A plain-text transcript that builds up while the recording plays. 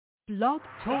Blog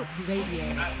Talk Radio.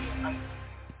 I'm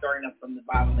starting up from the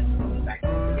bottom and going back to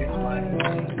this one.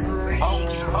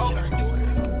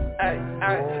 Hey.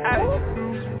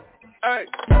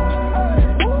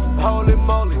 Holy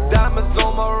moly, diamonds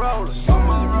on my rollers.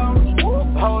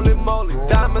 Holy moly,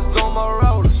 diamonds on my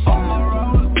rollers.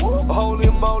 Holy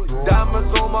moly,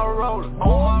 diamonds on my rollers.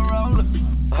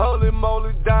 Holy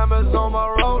moly, diamonds on my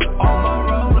rollers.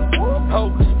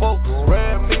 Hocus pocus,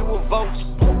 ran me with votes.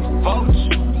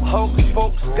 Hocus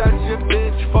pocus, got your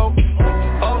bitch focus.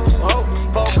 Hocus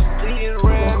pocus, Ian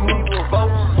ran me with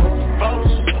votes.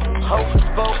 Hocus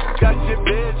pocus, got your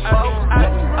bitch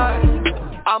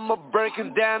focus. I'ma break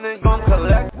it down and gon'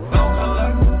 collect.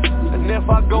 And if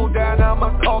I go down,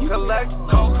 I'ma call collect.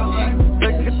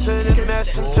 Take her to the mesh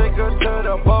and take her to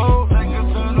the bowl.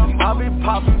 I be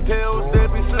popping pills, they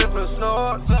be slipping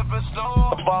snort.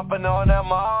 Bumping on that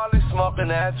Molly, smoking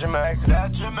that Jamaica.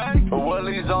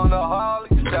 Willie's on the Harley,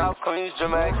 South Queens,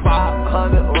 Jamaica.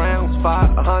 500 rounds,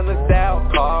 500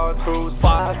 down, car cruise.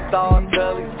 5-star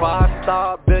telly,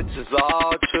 5-star bitches,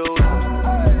 all choosing.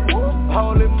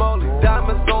 Holy moly,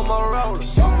 diamonds on my rollers.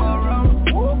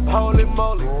 Holy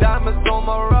moly, diamonds on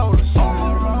my rollers.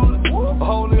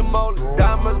 Holy moly,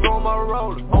 diamonds on my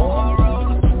rollers.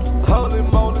 Holy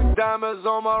moly, diamonds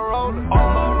on my rollers.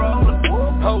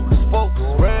 Hocus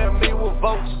pocus, ran me with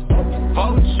votes.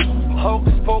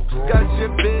 Hocus pocus, got your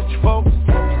bitch focus.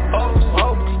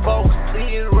 Hocus pocus,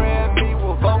 Ian ran me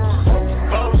with votes.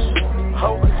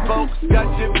 Hocus pocus, got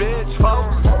your bitch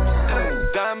focus.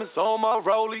 Diamonds on my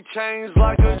rollie, chains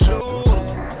like a jewel.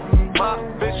 My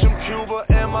bitch from Cuba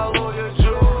and my lawyer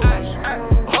jewel.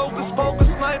 Hocus pocus,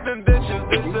 sniping bitches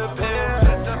disappear.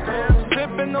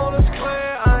 Sipping on this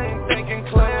clear, I ain't thinking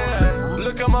clear.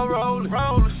 Look at my rollie,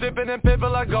 sipping and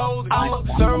pippin' like gold. I'ma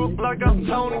serve like I'm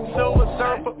Tony, silver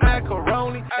surfer,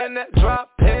 macaroni. And that drop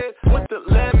head with the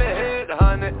lemon head,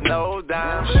 100 no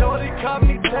dime. Shorty caught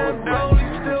me 10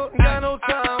 rollies, still got no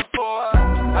time for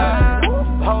her.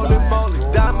 Holy moly,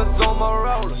 diamonds on my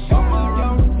rollers.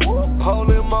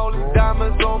 Holy moly,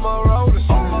 diamonds on my rollers.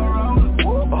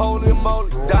 Holy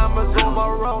moly, diamonds on my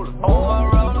rollers.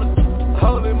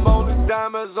 Holy moly,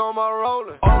 diamonds on my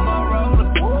roller.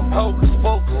 Hocus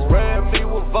pocus, ran me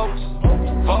with votes.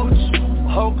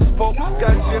 Hocus pocus,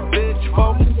 got your bitch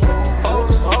focus.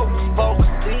 Hocus pocus,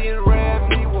 Ian ran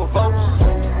me with votes.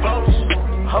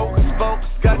 Hocus pocus,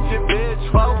 got your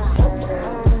bitch focus.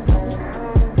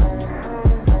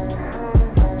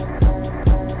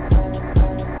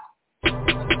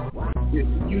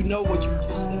 You know what you just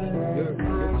said.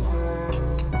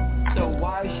 So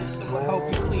why should someone help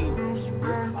you clean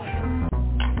your life?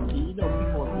 You know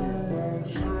people are weird.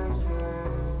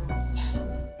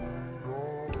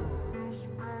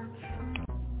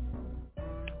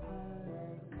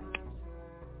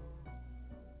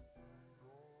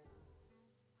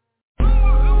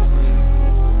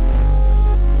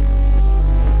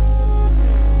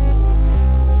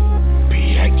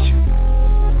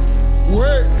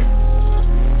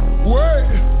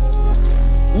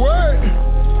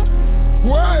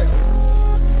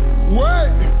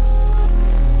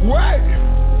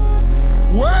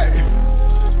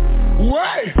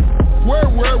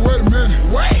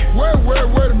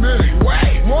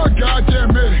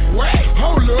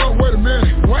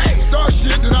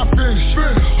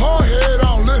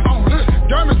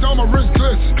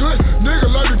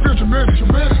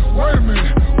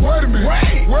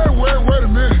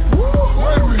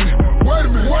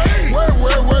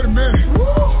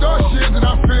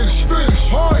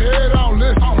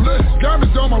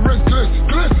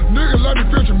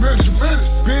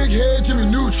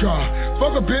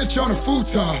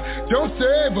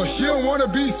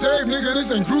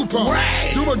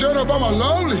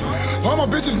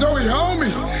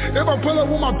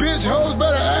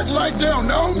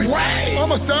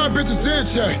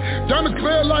 Diamonds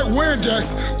clear like Windex,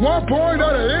 1 point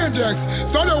of the index.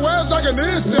 Throw your ass like an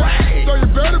insect, so you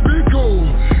better be cool.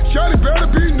 Shawty better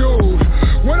be nude.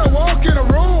 When I walk in a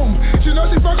room, she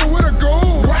knows she fucking with a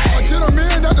goon. I get them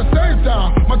in at the same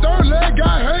time. My third leg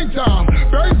got hang time.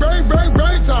 Bang, bang, bang,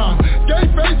 bang time. Gay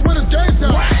face when it's game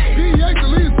time. PH the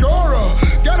lead scorer.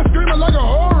 Got her screaming like a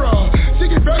horror.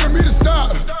 She keep begging me to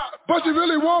stop, but she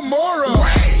really want more of.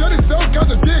 That is so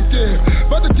contradictive,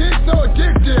 but the dick's so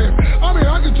addictive. I mean,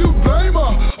 how could you blame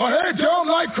her? Her head dumb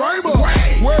like Kramer.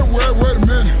 Wait a minute. Wait a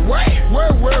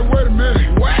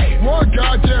minute. One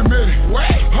goddamn minute.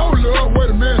 Hold up, wait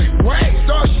a minute.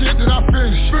 Start shit, then I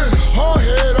finish. Hard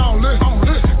head on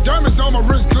listen. Diamonds on my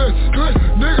wrist glisten.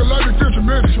 Nigga let me feel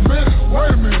tremendous. Wait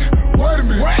a minute. Wait a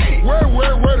minute. Wait a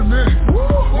minute. Wait a minute.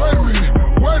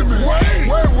 Wait a minute.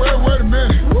 Wait a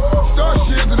minute. Start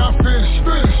shit, then I finish.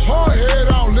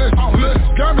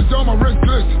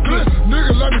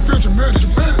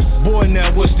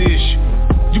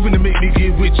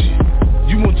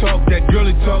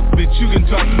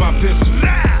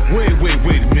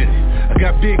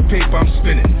 big paper I'm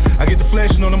spinning. I get the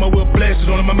flashing on them, I will blast it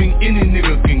on them. I mean any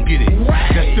nigga can get it.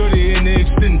 Got 30 in the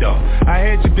extender. I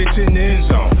had your bitch in the end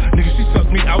zone. Nigga, she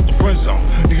sucked me out the friend zone.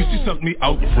 Nigga, she sucked me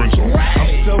out the friend zone.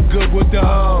 I'm so good with the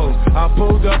hoes. I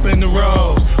pulled up in the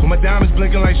rose with my diamonds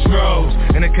blinking like strobes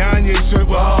and a Kanye shirt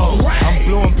with hoes. I'm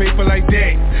blowing paper like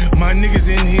that. My niggas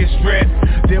in here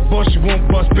strapped. Their boss, you won't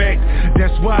bust back.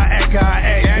 That's why I act how I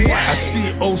act. I see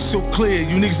it oh so clear.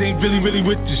 You niggas ain't really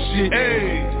with this shit.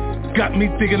 Hey. Got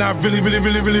me thinking I really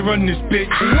run this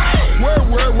bitch. Wait a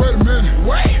minute.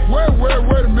 Wait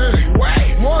a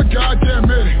minute. One goddamn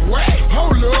minute.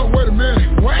 Hold up, wait a minute.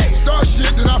 Start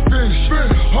shit, then I finish.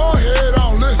 Hard head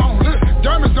on listen.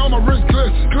 Diamonds on my wrist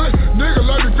glisten. Nigga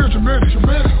let me feel tremendous.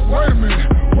 Wait a minute.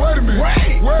 Wait a minute.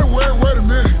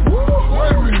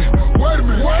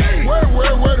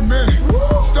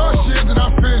 Start shit, then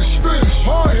I finish.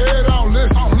 Hard head on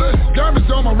listen. Diamonds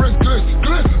on my wrist glisten.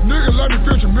 Nigga let me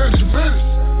feel tremendous.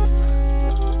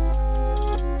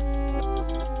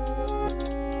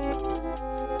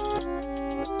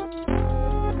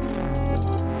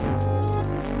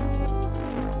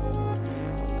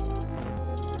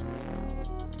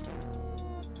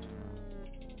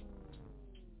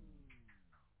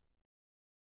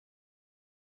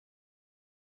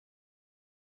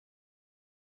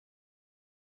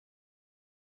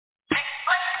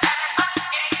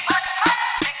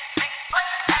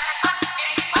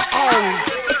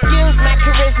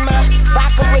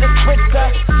 Vodka with a spritzer,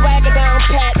 swagger down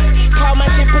pat. Call my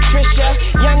shit Patricia,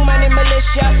 Young Money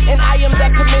Militia, and I am the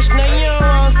commissioner. You don't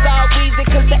want to start Weezy,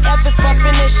 cause the F is for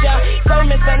finisher. So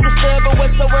misunderstood, but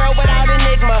what's the world without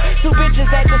enigma? Two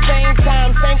bitches at the same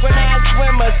time, synchronized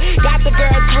swimmers. Got the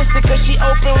girl twisted cause she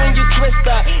open when you twist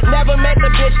her. Never met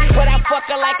the bitch, but I fuck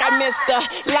her like I missed her.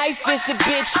 Life is the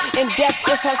bitch, and death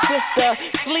is her sister.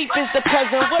 Sleep is the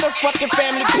cousin, what a fucking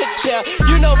family picture.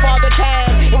 You know Father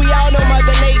Time, and we all know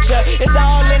Mother Nature. It's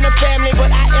all in the family,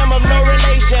 but I am of no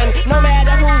relation. No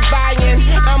matter who's buying,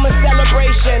 I'm a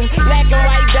celebration. Black and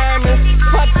white diamonds,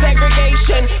 fuck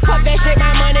segregation. Fuck that shit,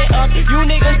 my money up. You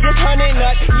niggas just hunting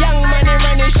up. Young Money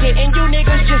running shit, and you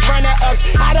niggas just running up.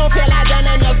 I don't feel I done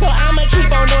enough, so I'ma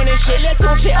keep on doing this shit. Let's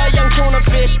go shit a young tuna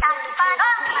fish.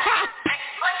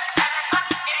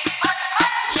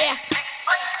 Yeah.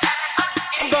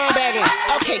 I'm going back in.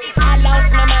 Okay, I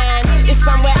lost my mind. It's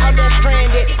somewhere out there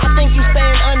stranded. I think you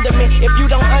staying under me if you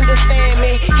don't understand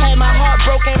me. Had my heart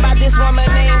broken by this woman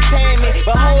named Tammy,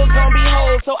 but hoes gon' be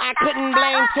hoes, so I couldn't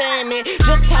blame Tammy.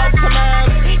 Just talk to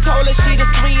moms, told her she the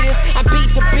sweetest. I beat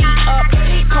the beat up,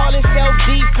 call it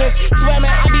self-defense. Swear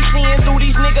man, I be seeing through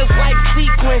these niggas like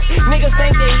sequence. Niggas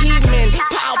think they heathen,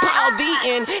 pow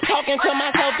beating. Talking to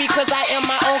myself because I am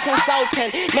my own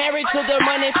consultant. Married to the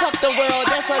money, fuck the world,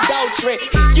 that's adultery.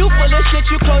 You full of shit,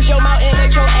 you close your mouth and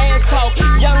let your ass talk.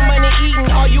 Young Money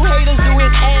eating, all you haters do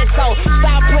is asshole.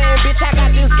 Stop playing, bitch, I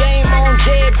got this game on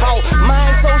deadbolt.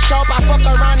 Mine so sharp, I fuck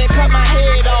around and cut my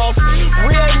head off.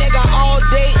 Real nigga all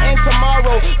day and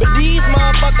tomorrow, but these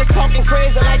motherfuckers talking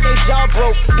crazy like they jaw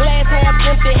broke. Glass half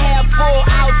empty, half full,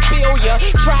 I'll spill ya.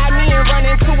 Try me and run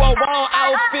into a wall,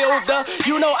 outfielder.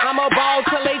 You know I'm a ball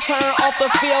till they turn off the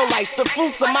field lights. The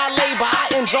fruits of my labor,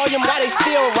 I enjoy them while they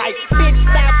still right. Bitch,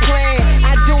 stop playing,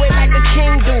 I do it like the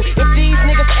king do. If these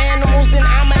niggas animals, then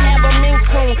I'ma have a mink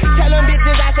soon. Tell them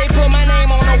bitches I say put my name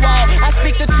on the wall. I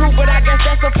speak the truth, but I guess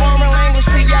that's a foreign language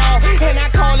to y'all, and I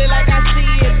call it like I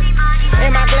see it.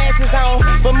 And my glasses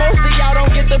on, but most of y'all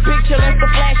don't get the picture unless the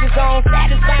flash is on.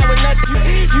 Satisfied with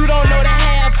nothing, you don't know the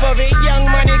half of it. Young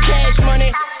Money, cash money.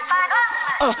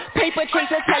 Paper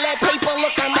chaser, tell that paper,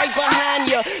 look, I'm right behind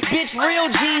ya. Bitch, real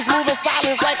G's moving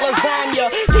silence like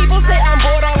lasagna. People say I'm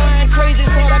borderline crazy,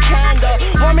 sorta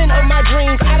kinda. Woman of my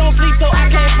dreams, I don't sleep so I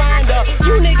can't find her.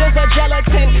 You niggas are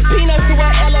gelatin, peanuts to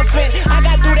an elephant. I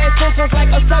got through that sentence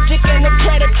like a subject and a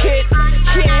predicate.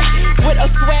 Yeah, with a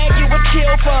swag you would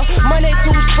kill for. Money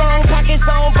too strong, pockets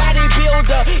on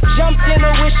bodybuilder. Jumped in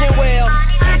a wishing well,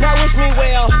 now wish me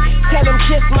well. Tell them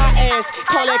kiss my ass,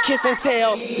 call that kiss and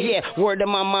tell. Yeah, word to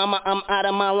my mama, I'm out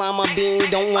of my llama bean.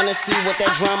 Don't wanna see what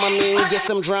that drama mean. Get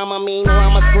some drama mean, or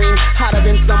I'ma scream hotter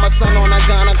than summer sun on a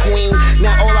Ghana queen.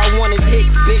 Now all I want is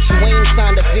hits, bitch, Wayne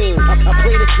signed a fiend. I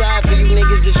play the side for you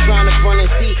niggas just trying to front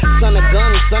and see. Son of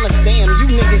gun, son of Sam, you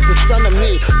niggas the son of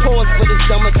me. Pause for this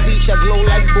dumber speech, I glow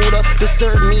like Buddha.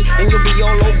 Disturb me, and you'll be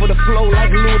all over the flow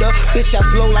like Luda. Bitch, I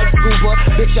flow like scuba,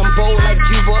 bitch, I'm bold like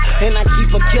Cuba. And I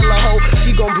keep a killer hoe,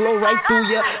 she gon' blow right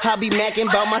through ya. I be macking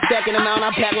bout my stacking amount,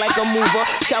 I pack like a mover.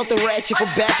 Shout the ratchet for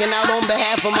backing out on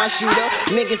behalf of my shooter.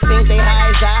 Niggas think they high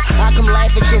as I come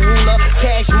laugh at your ruler.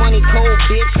 Cash money cold,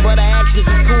 bitch, but our actions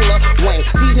is cooler. Wayne,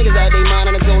 these niggas out they mind,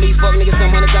 and I told these fuck niggas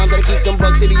some 100 times that I keep them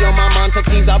bucks, they be on my mind. mind. Tuck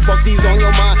these, I fuck these on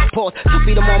your mind. Pause, 2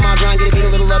 feet, I'm on my grind. Get a beat a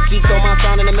little upkeep, throw my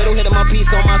sound in the middle, hitting my piece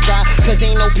on my side. Cause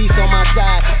ain't no peace on my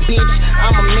side. Bitch,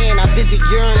 I'm a man, I visit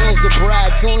urinals, the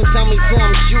bride. Soon tell me to,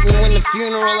 I'm shooting when the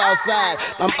funeral outside.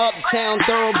 I'm uptown,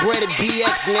 thoroughbred at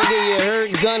BX, nigga, you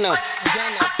heard Gunna.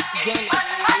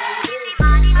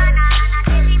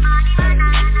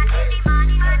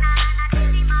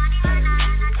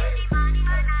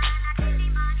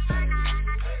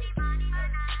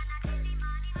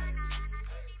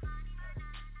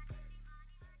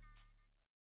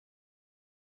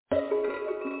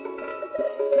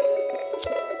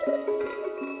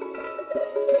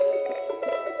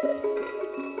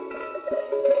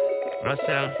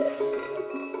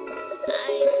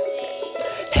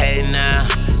 Hey now,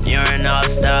 you're an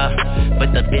all-star,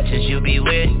 but the bitches you be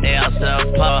with, they all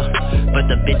subpar. But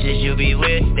the bitches you be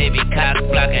with, they be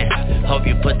cock-blocking. Hope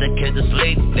you put the kids to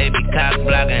sleep, they be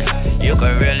cock-blocking. You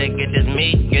could really get this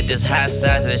meat, get this hot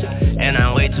sausage. And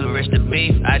I'm way too rich to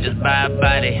beef, I just buy a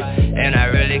body. And I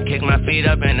really kick my feet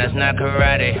up, and that's not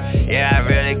karate. Yeah, I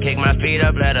really kick my feet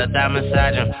up, let a thigh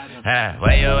massage them.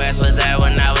 Where your ass was at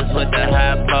when I was with the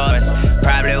hot boys?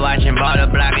 Probably watching Baller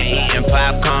Block and eating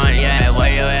popcorn. Yeah, where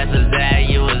your ass was at?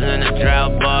 You was in a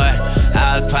drought, boy.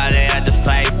 I was probably at the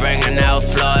fight bringing out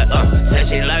Floyd. Said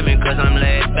she love me cause I'm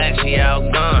laid back, she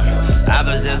outgone.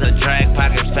 Opposites attract,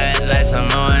 pockets fat like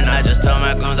Samoan. I just told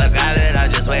my goons I got it,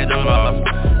 I just waved them off.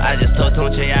 I just told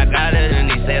Tunchi I got it and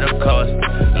he said of course.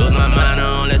 Lose my mind the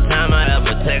only time I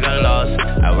ever take a loss.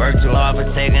 I work too hard for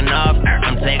taking off,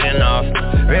 I'm taking off.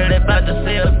 Really about to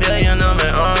see $1 billion, I'm in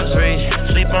arms reach.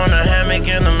 Sleep on a hammock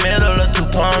in the middle of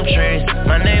 2 palm trees.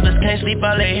 My neighbors can't sleep,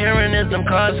 all they hearing is them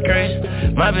car screams.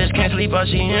 My bitch can't sleep, all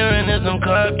she hearing is them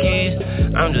car keys.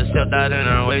 I'm just still out and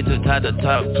I'm way too tired to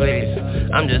talk, please.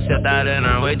 I'm just still out and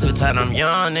I'm way too tired, I'm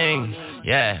yawning.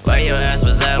 Yeah, where your ass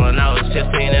was at when I was 15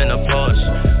 in the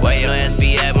Porsche? Where your ass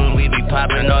be at when we be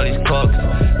popping all these corks?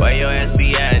 Where your ass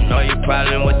be at? Know you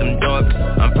probably with them dorks.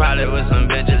 I'm probably with some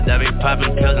bitches that be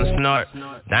popping pills and snort.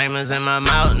 Diamonds in my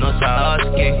mouth, no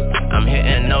Swarovski. I'm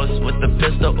hitting notes with the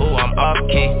pistol, ooh, I'm off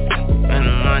key. In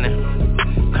the money,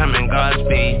 coming God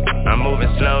speed. I'm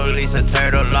moving slowly, it's a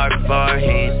turtle lark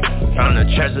Voorhees. Found the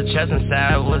treasure chest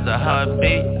inside was a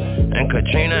heartbeat. And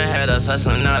Katrina had us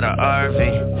hustling out a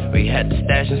RV. We had to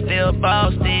stash and still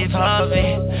ball Steve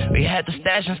Harvey. We had to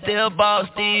stash and still ball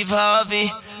Steve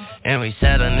Harvey. And we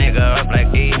set a nigga up like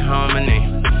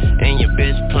eHarmony. And your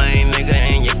bitch plain, nigga,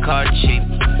 and your car cheap.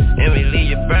 And we leave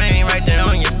your brain right there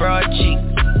on your broad cheek.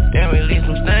 And we leave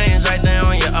some stains right there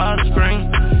on your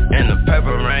offspring. And the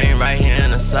purple rain right here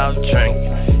in a soft drink.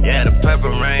 Yeah, the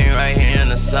purple rain right here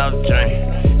in a soft drink.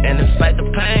 And it fight the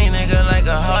pain, nigga, like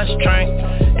a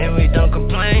heartstring. And we don't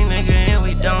complain, nigga, and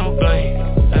we don't blame.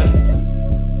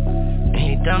 And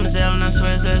he dumb as hell and I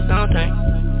swear it says something.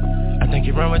 I think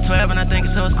you run with 12 and I think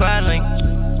it's so squad link.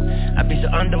 I be so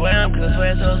underwhelmed cause I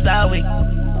swear it's so style weak.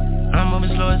 I'm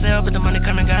moving slow as hell but the money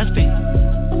coming Godspeed.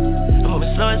 I'm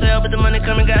moving slow as hell but the money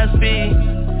coming Godspeed.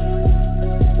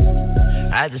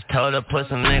 I just told her put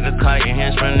some nigga, call your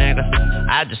hands for nigga.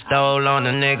 I just stole on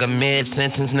a nigga,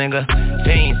 mid-sentence nigga.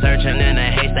 Fiend searching in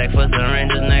a haystack for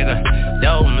syringes nigga.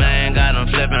 Dope man, got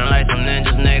him flipping like some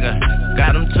ninjas nigga.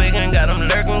 Got him tweaking, got him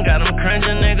lurking, got him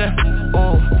cringing nigga.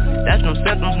 Ooh, that's them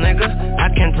symptoms nigga, I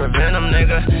can prevent them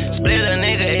nigga. Split a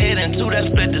nigga head in two,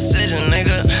 that split decision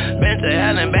nigga. Been to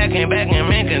hell and back in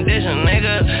mint condition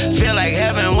nigga. Feel like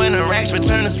heaven when the racks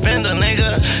return to spender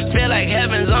nigga. Feel like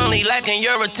heaven's only lacking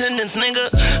your attendance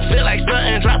nigga. Feel like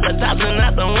something dropped the tops and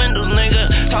not the windows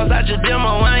nigga. Toss out your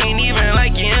demo, I ain't even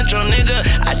like your intro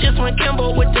nigga. I just went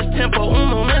Kimbo with this tempo,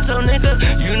 momento nigga.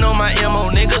 You know my MO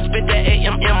nigga, spit that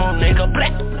AMMO nigga.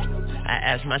 Black. I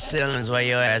asked my ceilings where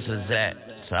your ass was at.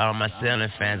 So all my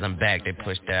ceiling fans, I'm back, they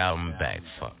pushed their album back,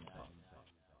 fuck.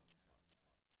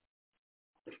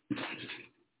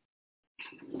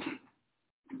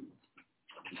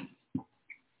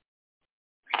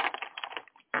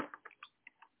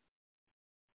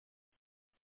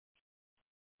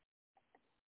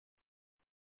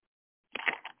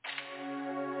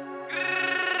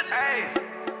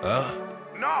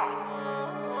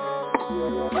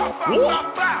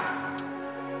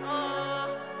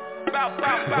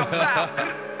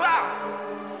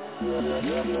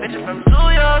 Bitch from New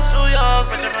York, New York,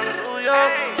 bitch from New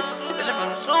York. Bitch from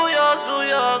New York, New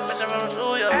York, bitch from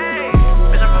New York.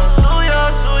 Bitch from New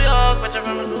York, New York, bitch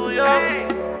from New York.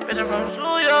 Bitch from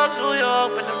New York, New York,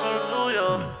 bitch from New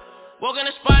York. Walk in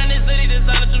the spot in this city,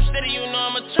 designer too steady, you know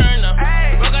I'm a turner.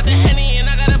 Broke out the Henny and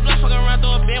I got a blunt, fuck around,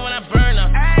 throw a bin when I burn her.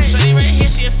 Shorty right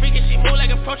here, she a freak and she move like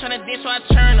a pro tryna dance, so I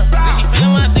turn her. Then she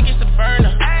feelin' when I think it's a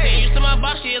burner. She ain't used to my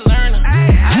boss, she a learner.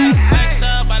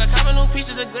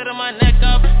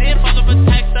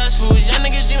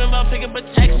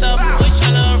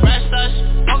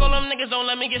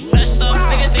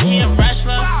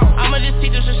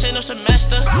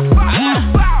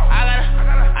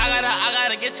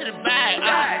 get to the bag.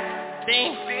 I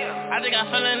think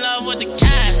I fell in love with the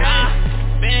cash.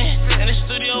 Been in the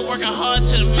studio working hard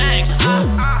to the max.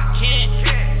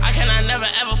 I cannot never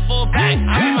ever fall back.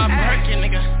 I'm in my Birkin,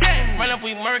 nigga. Run up,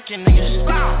 we murkin', niggas.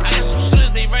 I got some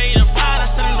shooters, they ready to ride. I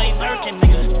send them, they lurkin',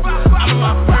 nigga. I'm in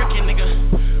my Birkin,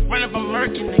 nigga. Run up, I'm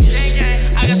murkin',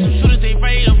 nigga. I got some shooters, they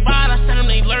ready to ride. I send them,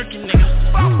 they lurkin',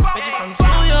 nigga. Bitch, I'm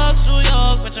from New York, New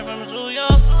York. Bitch, I'm from New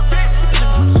York. Bitch,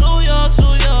 I'm from New York,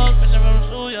 New York. Bitch, I'm from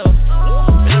New York.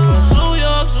 Bitch, I'm from New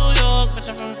York, New York. Bitch,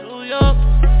 I'm from New York.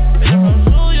 Bitch, I'm from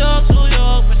New York, New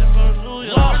York. Bitch, I'm from New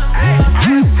York.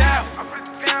 I'm down.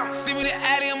 See me the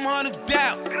Addy, I'm on the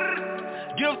doubt.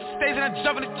 Get off the stage and I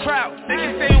jump in the crowd. They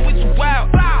can say I'm with you wild.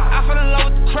 I fell in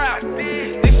love with the crowd.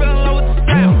 They fell in love with the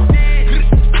sound.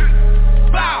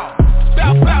 Bow,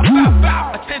 bow, bow, bow,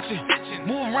 bow. Attention,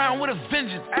 move around with a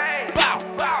vengeance.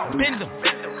 Bow, bend them,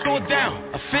 throw it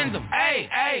down, offend them. Hey,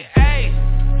 hey, hey.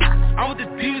 I'm with the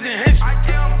divas and hits.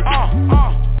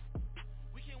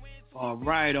 All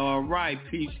right.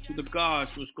 Peace to the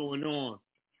gods. What's going on?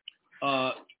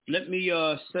 Let me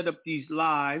set up these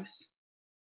lives.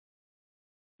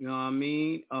 You know what I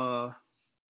mean?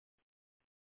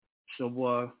 So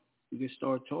we can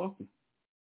start talking.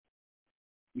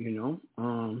 You know,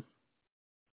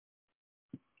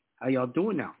 how y'all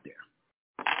doing out there?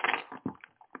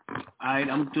 All right,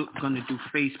 I'm gonna do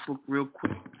Facebook real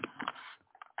quick.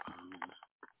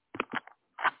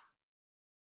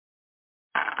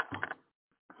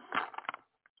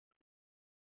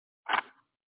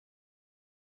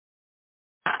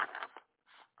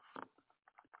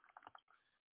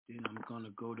 Then I'm gonna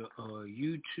go to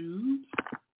YouTube.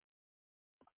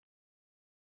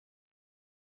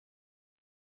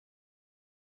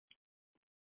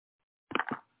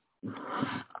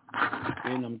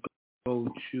 Then I'm gonna go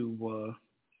to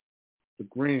the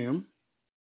Gram.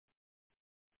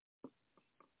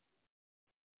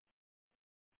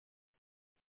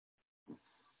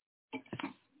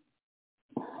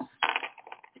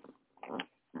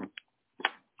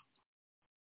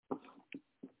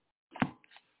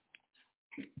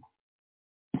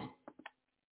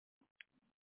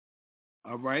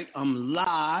 All right, I'm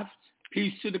live.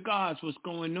 Peace to the gods. What's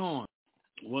going on?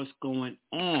 What's going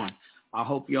on? I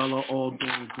hope y'all are all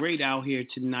doing great out here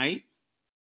tonight.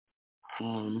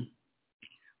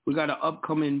 We got an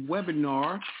upcoming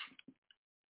webinar.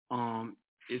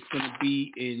 It's going to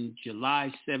be in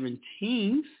July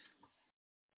 17th.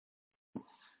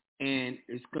 And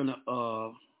it's going to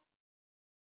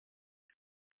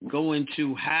go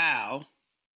into how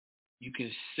you can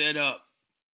set up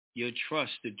your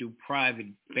trust to do private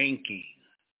banking.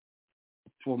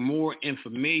 For more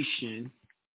information,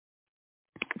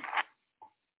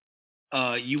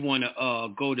 you want to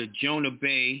go to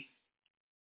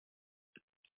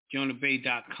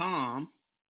jonahbay.com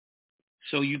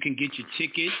so you can get your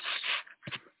tickets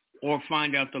or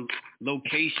find out the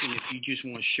location if you just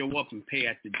want to show up and pay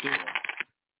at the door.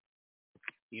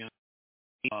 You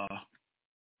know,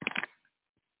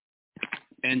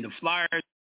 and the flyers,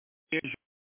 it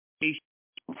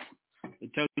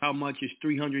tells you how much is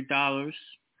 $300,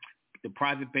 the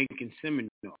private banking seminar.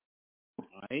 All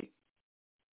right.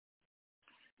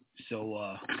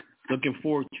 So looking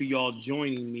forward to y'all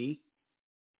joining me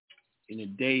in a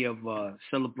day of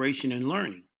celebration and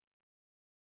learning.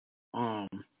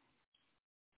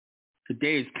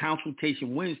 Today is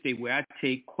Consultation Wednesday, where I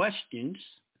take questions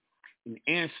and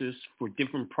answers for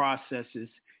different processes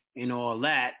and all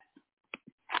that.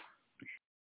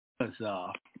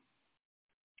 Because,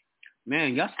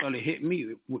 man, y'all started hitting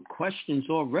me with questions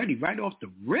already, right off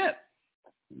the rip.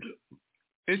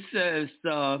 It says,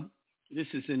 this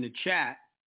is in the chat.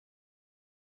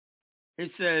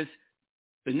 It says,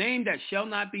 the name that shall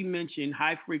not be mentioned,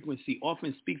 High Frequency,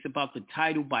 often speaks about the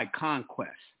title by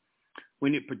conquest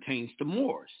when it pertains to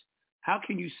Moors. How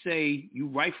can you say you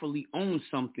rightfully own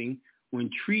something when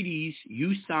treaties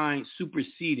you signed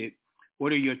superseded?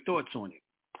 What are your thoughts on it?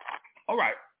 All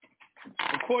right.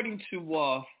 According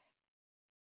to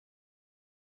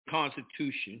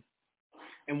Constitution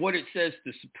and what it says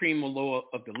the supreme law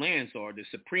of the lands are, the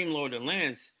supreme law of the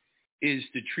lands is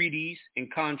the treaties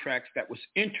and contracts that was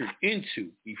entered into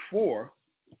before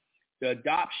the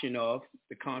adoption of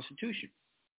the Constitution.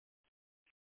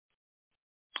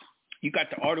 You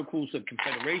got the Articles of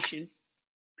Confederation.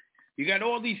 You got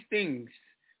all these things,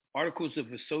 Articles of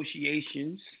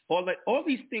Associations, all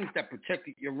these things that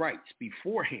protected your rights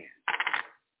beforehand.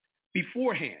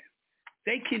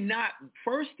 They cannot,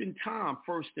 first in time,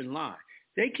 first in line,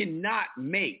 they cannot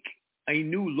make a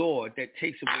new law that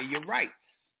takes away your rights.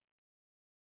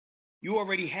 You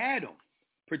already had them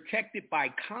protected by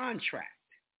contract.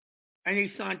 and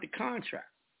they signed the contract.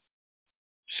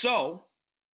 So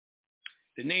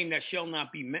the name that shall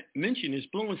not be mentioned is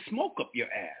blowing smoke up your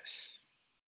ass.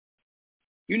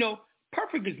 You know,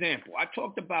 perfect example. I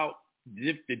talked about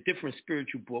the different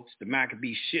spiritual books, the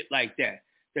Maccabees, shit like that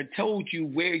told you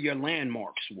where your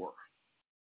landmarks were.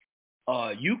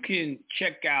 You can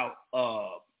check out,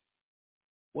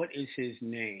 what is his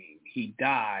name? He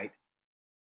died.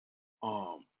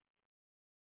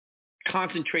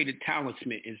 Concentrated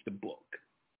Talisman is the book.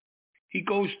 He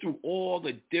goes through all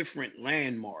the different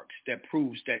landmarks that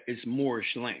proves that it's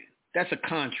Moorish land. That's a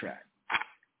contract.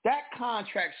 That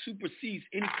contract supersedes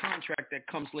any contract that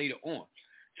comes later on.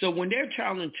 So when they're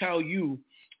trying to tell you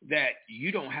that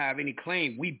you don't have any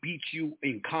claim, we beat you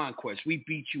in conquest, we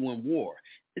beat you in war,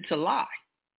 it's a lie.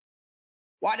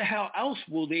 Why the hell else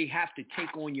will they have to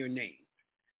take on your name?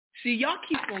 See, y'all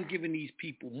keep on giving these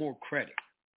people more credit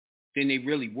than they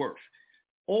really worth.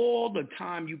 All the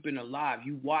time you've been alive,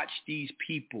 you watch these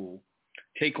people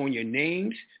take on your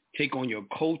names, take on your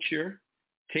culture,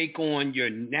 take on your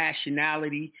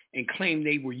nationality, and claim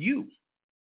they were you.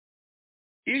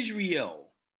 Israel,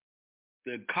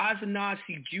 the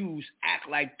Kazanasi Jews act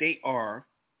like they are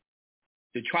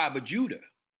the tribe of Judah,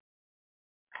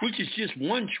 which is just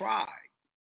one tribe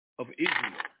of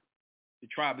Israel, the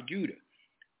tribe of Judah.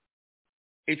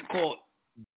 It's called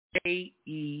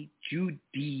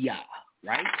Judea,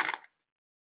 right?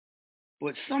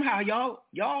 But somehow y'all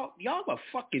are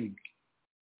fucking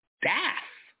daft.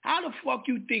 How the fuck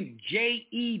you think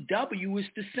JEW is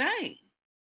the same?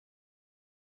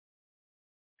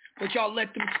 But y'all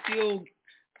let them still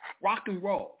rock and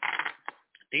roll.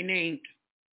 They named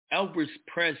Elvis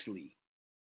Presley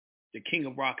the king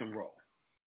of rock and roll.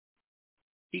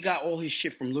 He got all his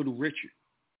shit from Little Richard.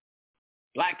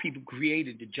 Black people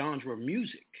created the genre of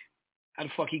music. How the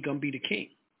fuck he gonna be the king?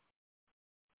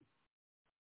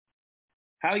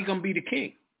 How he gonna be the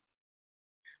king?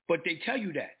 But they tell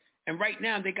you that. And right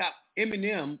now they got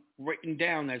Eminem written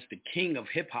down as the king of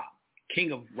hip hop,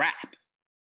 king of rap.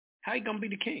 How he gonna be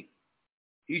the king?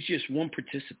 He's just one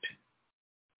participant,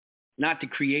 not the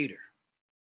creator.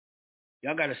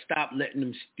 Y'all gotta stop letting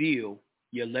them steal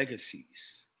your legacies.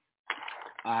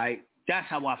 All right? That's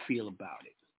how I feel about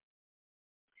it.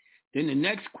 Then the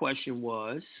next question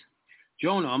was,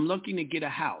 Jonah, I'm looking to get a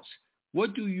house.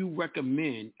 What do you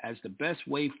recommend as the best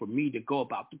way for me to go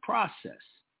about the process?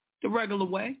 The regular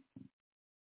way,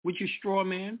 with your straw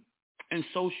man and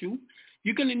social.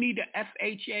 You're going to need an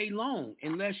FHA loan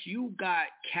unless you got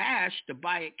cash to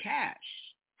buy it cash.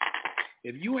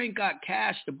 If you ain't got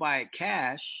cash to buy it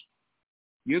cash,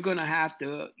 you're going to have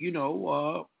to,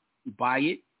 buy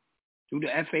it through the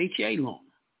FHA loan.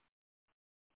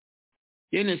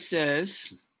 Then it says,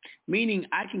 meaning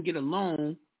I can get a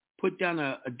loan, put down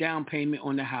a down payment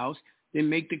on the house, then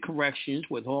make the corrections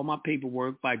with all my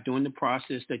paperwork by doing the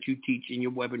process that you teach in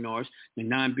your webinars, the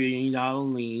 $9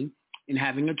 billion lien, and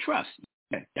having a trust.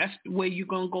 That's the way you're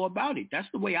going to go about it. That's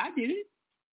the way I did it.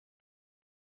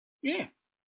 Yeah.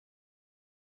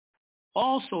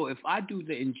 Also, if I do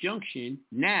the injunction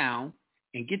now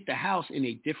and get the house in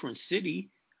a different city,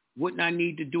 wouldn't I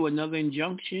need to do another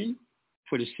injunction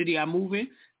for the city I move in?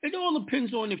 It all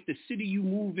depends on if the city you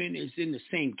move in is in the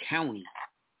same county.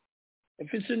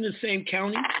 If it's in the same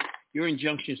county, your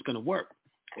injunction is going to work.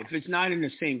 If it's not in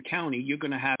the same county, you're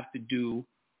going to have to do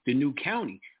the new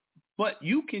county. But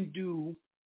you can do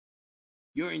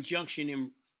your injunction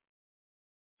in,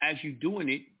 as you're doing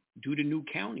it, do the new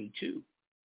county too,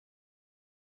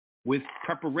 with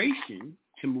preparation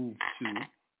to move to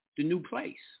the new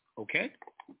place, okay?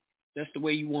 That's the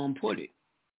way you want to put it.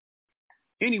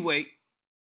 Anyway,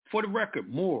 for the record,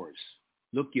 Moors,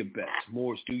 look your best.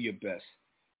 Moors, do your best.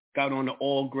 Got on the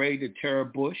all gray, the Terra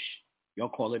Bush. Y'all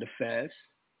call it a fez.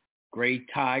 Gray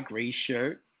tie, gray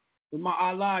shirt. With my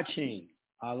Allah chain.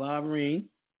 Allah ring.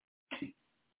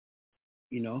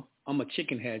 I'm a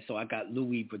chicken head, so I got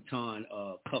Louis Vuitton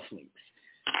cufflinks.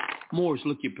 Moors,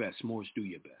 look your best. Moors, do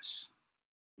your best.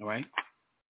 All right?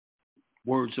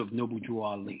 Words of Noble Drew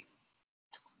Ali.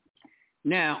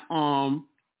 Now,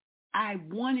 I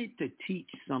wanted to teach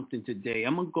something today.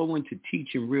 I'm going to go into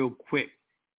teaching real quick,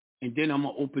 and then I'm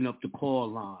going to open up the call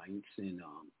lines and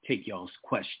take y'all's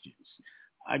questions.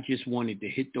 I just wanted to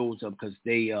hit those up because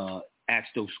they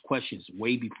asked those questions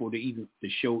way before the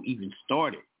show even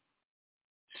started.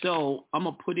 So I'm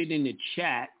going to put it in the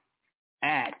chat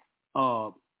at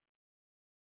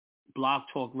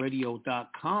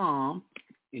blogtalkradio.com,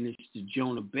 and it's the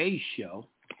Jonah Bey Show.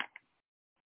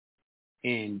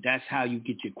 And that's how you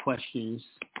get your questions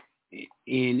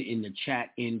in the chat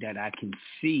that I can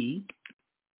see.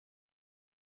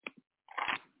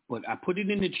 But I put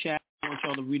it in the chat want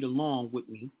y'all to read along with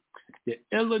me. The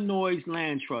Illinois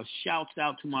Land Trust shouts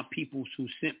out to my peoples who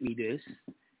sent me this.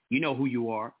 You know who you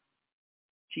are.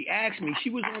 She asked me, she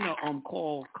was on a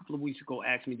call a couple of weeks ago,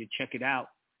 asked me to check it out,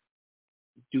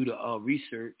 do the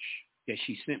research that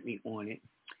she sent me on it.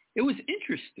 It was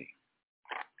interesting.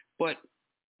 But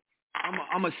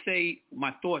I'm going to say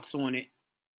my thoughts on it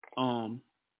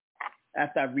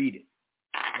after I read it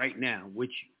right now with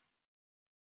you.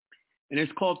 And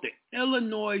it's called the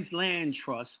Illinois Land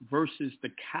Trust versus the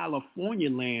California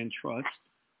Land Trust,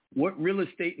 what real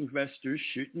estate investors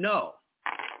should know.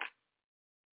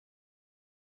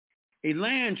 A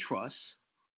land trust,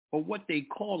 or what they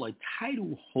call a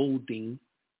title holding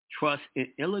trust in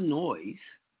Illinois,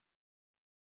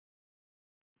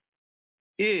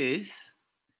 is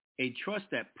a trust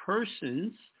that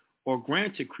persons or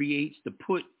grantor creates to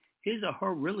put his or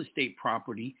her real estate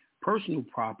property, personal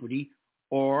property,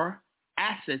 or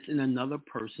assets in another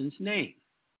person's name.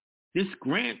 This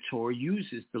grantor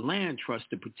uses the land trust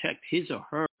to protect his or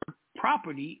her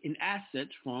property and assets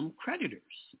from creditors.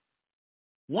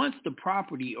 Once the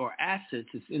property or assets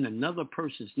is in another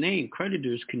person's name,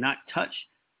 creditors cannot touch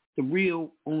the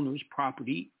real owner's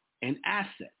property and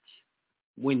assets.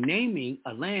 When naming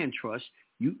a land trust,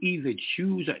 you either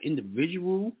choose an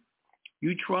individual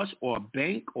you trust or a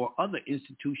bank or other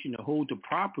institution to hold the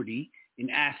property and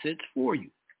assets for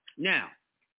you. Now,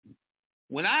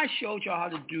 when I showed y'all how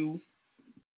to do,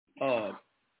 the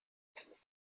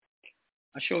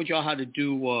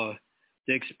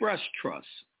Express Trust,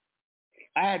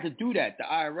 I had to do that. The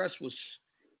IRS was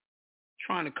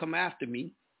trying to come after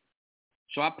me,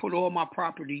 so I put all my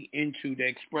property into the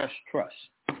Express Trust.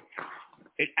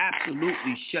 It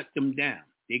absolutely shut them down.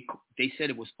 They said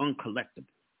it was uncollectible.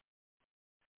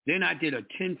 Then I did a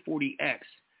 1040X,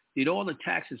 did all the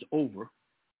taxes over.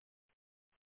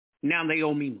 Now they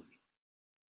owe me money.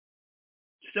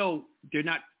 So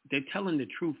they're telling the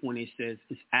truth when it says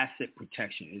it's asset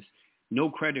protection. It's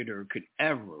no creditor could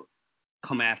ever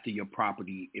come after your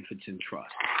property if it's in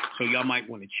trust. So y'all might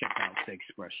want to check out the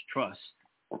Express Trust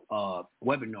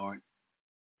webinar,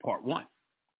 part 1.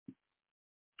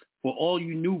 For all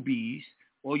you newbies,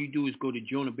 all you do is go to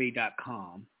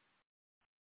jonahbay.com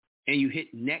and you hit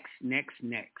next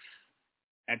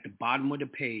at the bottom of the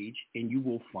page, and you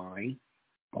will find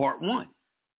part 1. All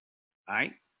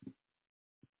right?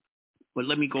 But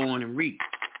let me go on and read.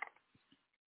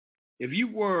 If you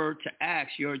were to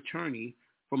ask your attorney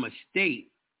from a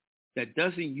state that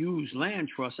doesn't use land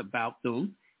trusts about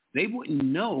them, they wouldn't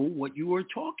know what you were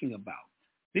talking about.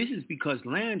 This is because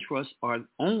land trusts are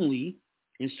only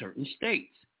in certain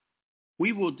states.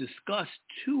 We will discuss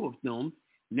 2 of them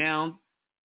now,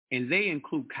 and they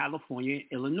include California and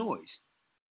Illinois.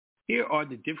 Here are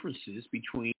the differences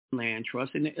between land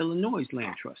trust and the Illinois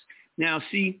land trust. Now,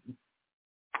 see,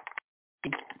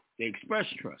 the Express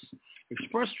Trust.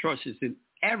 Express Trust is in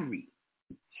every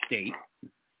state,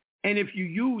 and if you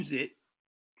use it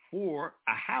for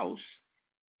a house,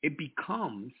 it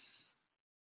becomes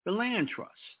the land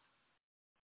trust.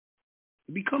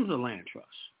 It becomes a land trust.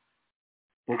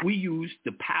 But we use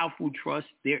the powerful trust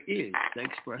there is, the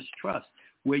Express Trust,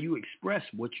 where you express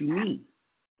what you mean.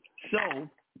 So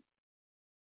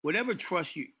whatever trust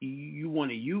you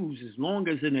want to use, as long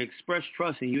as an Express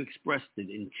Trust and you express the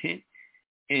intent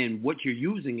and what you're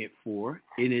using it for,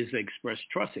 it is Express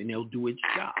Trust, and it'll do its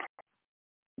job.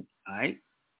 All right?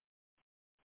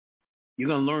 You're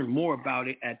going to learn more about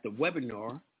it at the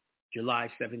webinar, July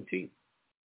 17th.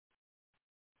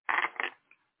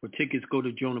 For tickets, go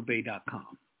to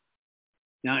jonahbay.com.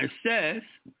 Now, it says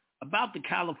about the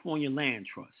California Land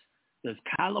Trust. Does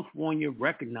California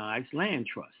recognize land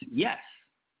trusts? Yes.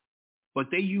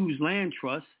 But they use land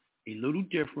trusts a little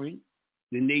different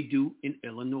than they do in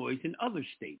Illinois and other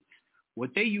states.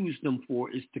 What they use them for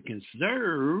is to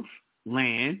conserve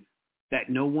land that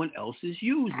no one else is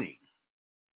using.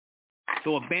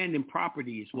 So abandoned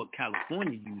property is what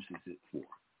California uses it for.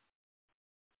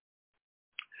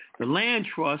 The land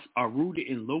trusts are rooted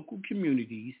in local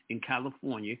communities in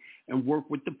California and work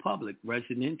with the public,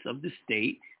 residents of the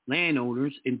state,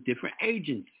 landowners, and different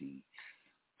agencies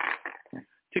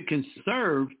to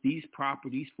conserve these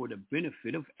properties for the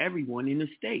benefit of everyone in the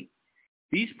state.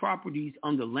 These properties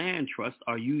under land trust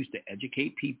are used to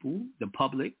educate people, the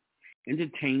public,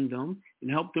 entertain them,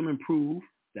 and help them improve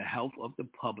the health of the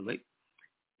public.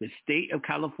 The state of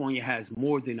California has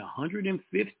more than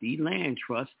 150 land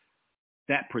trusts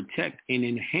that protect and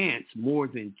enhance more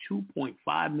than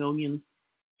 2.5 million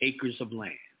acres of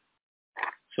land.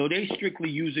 So they strictly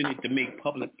using it to make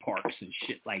public parks and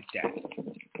shit like that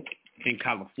in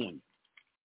California.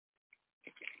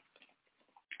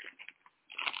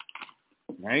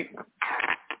 right?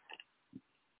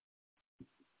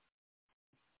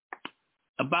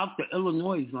 About the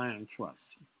Illinois Land Trust.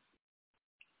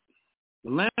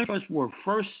 The land trusts were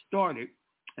first started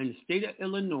in the state of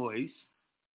Illinois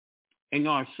and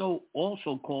are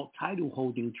also called title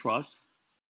holding trusts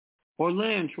or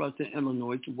land trusts in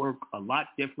Illinois to work a lot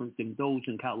different than those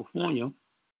in California,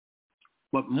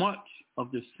 but much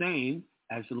of the same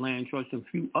as the land trust in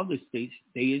a few other states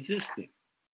they existed.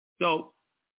 So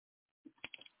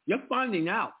you're finding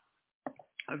out,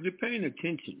 as you're paying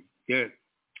attention, they're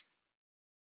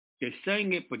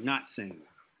saying it but not saying it.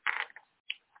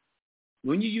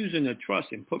 When you're using a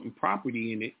trust and putting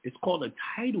property in it, it's called a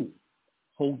title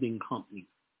holding company.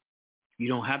 You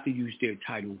don't have to use their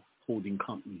title holding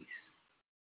companies.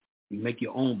 You make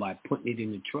your own by putting it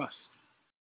in the trust.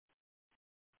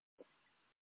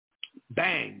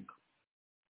 Bang.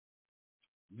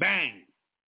 Bang.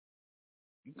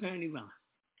 You can't even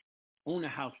own a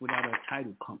house without a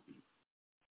title company.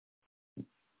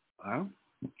 All right?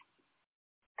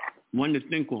 One to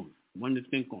think on.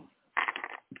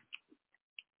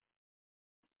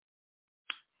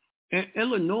 In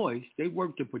Illinois, they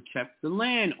work to protect the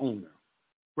landowner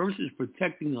versus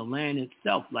protecting the land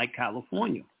itself like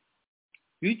California.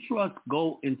 These trusts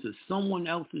go into someone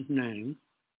else's name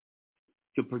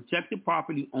to protect the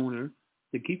property owner,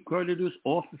 to keep creditors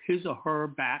off of his or her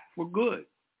back for good.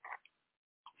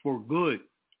 For good.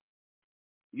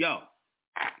 Yo.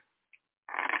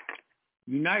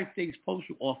 United States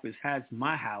Postal Office has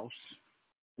my house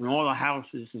and all the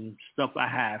houses and stuff I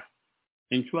have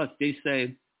in trust. They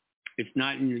say it's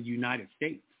not in the United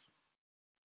States.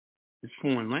 It's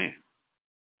foreign land.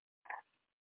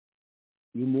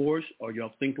 You Moors, are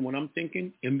y'all thinking what I'm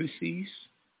thinking? Embassies?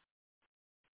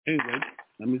 Anyway,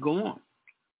 let me go on.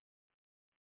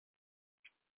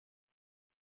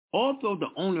 Although the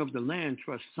owner of the land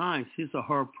trust signs his or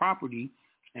her property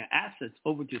and assets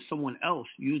over to someone else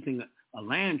using a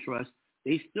land trust,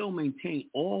 they still maintain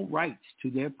all rights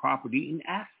to their property and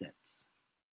assets.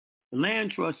 The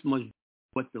land trust must do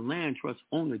what the land trust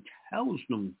owner tells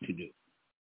them to do.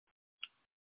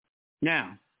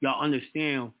 Now, y'all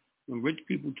understand when rich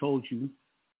people told you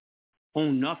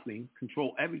own nothing,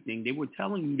 control everything, they were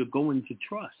telling you to go into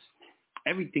trust.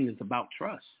 Everything is about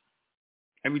trust.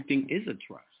 Everything is a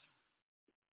trust.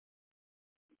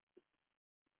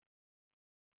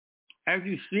 As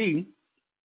you see,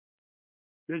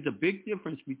 there's a big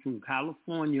difference between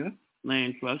California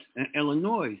land trust and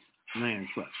Illinois land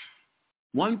trust.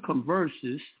 One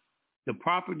converses the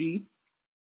property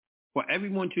for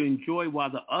everyone to enjoy while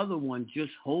the other one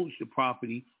just holds the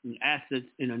property and assets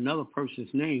in another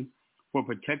person's name for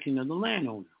protection of the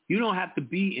landowner. You don't have to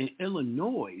be in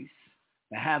Illinois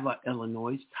to have an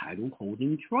Illinois title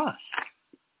holding trust.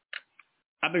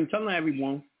 I've been telling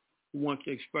everyone who wants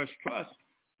to express trust,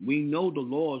 we know the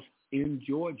laws in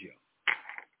Georgia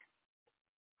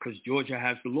because Georgia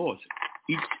has the laws.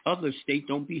 Each other state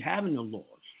don't be having the laws.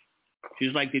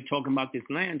 Just like they're talking about this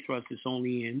land trust that's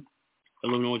only in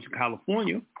Illinois and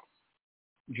California,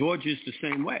 Georgia's the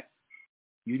same way.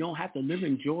 You don't have to live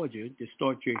in Georgia to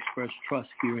start your express trust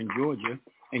here in Georgia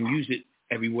and use it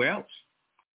everywhere else.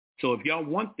 So if y'all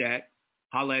want that,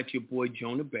 holla at your boy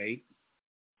Jonah Bay.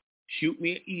 Shoot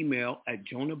me an email at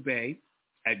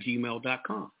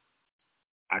jonahbay@gmail.com.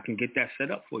 I can get that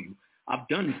set up for you. I've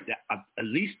done that at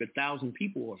least 1,000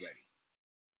 people already.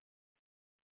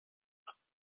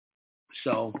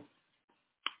 So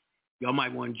y'all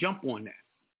might want to jump on that.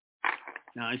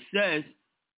 Now it says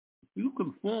you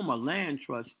can form a land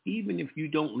trust even if you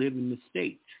don't live in the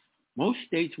state. Most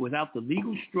states without the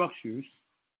legal structures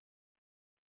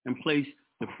in place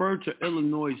defer to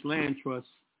Illinois land trust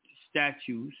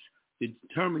statutes to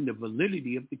determine the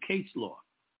validity of the case law.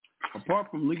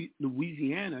 Apart from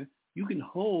Louisiana, you can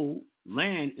hold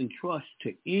land in trust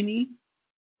to any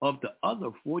of the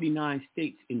other 49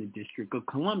 states in the District of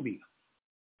Columbia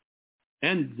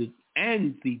and the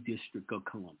District of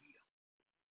Columbia.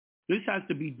 This has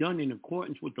to be done in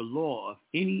accordance with the law of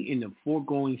any in the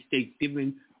foregoing states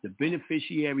given the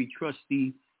beneficiary,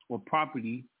 trustee, or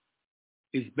property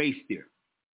is based there.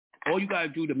 All you got to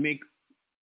do to make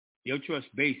your trust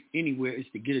based anywhere is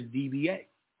to get a DBA,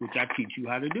 which I teach you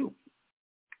how to do.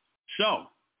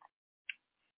 So,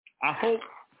 I hope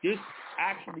this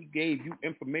actually gave you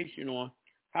information on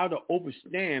how to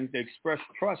understand the express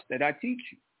trust that I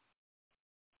teach you.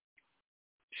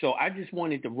 So I just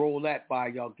wanted to roll that by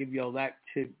y'all, give y'all that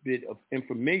tidbit of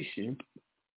information.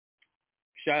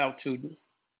 Shout out to the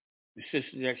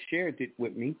sister that shared it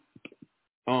with me.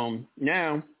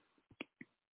 Now,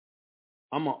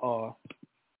 I'm going to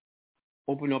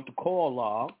open up the call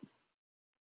log.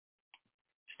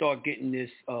 start getting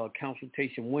this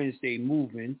consultation Wednesday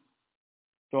moving.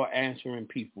 Start answering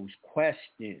people's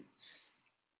questions.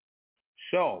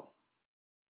 So,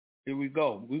 here we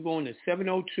go. We're going to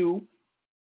 702-782.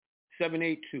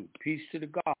 Peace to the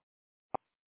God.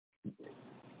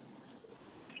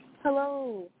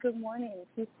 Hello. Good morning.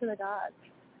 Peace to the God.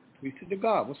 Peace to the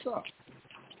God. What's up?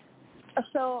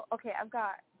 So, okay, I've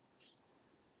got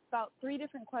about 3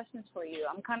 different questions for you.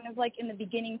 I'm kind of like in the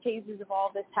beginning phases of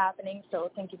all this happening, so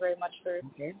thank you very much for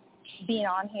being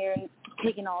on here and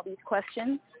taking all these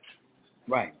questions.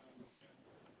 Right.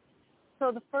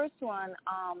 So the first one,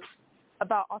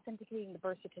 about authenticating the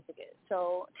birth certificate.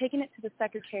 So taking it to the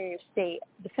Secretary of State.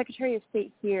 The Secretary of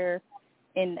State here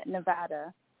in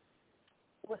Nevada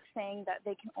was saying that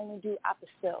they can only do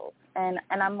apostilles. And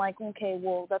I'm like, okay,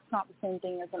 well, that's not the same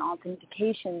thing as an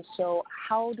authentication. So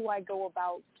how do I go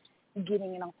about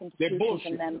getting an authentication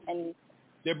from them? And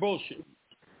they're bullshit.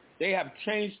 They have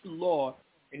changed the law,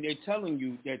 and they're telling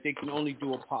you that they can only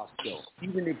do apostille,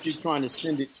 even if you're trying to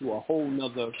send it to a whole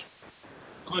nother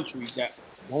country that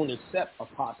won't accept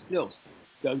apostilles.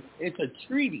 So it's a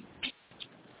treaty,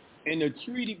 and the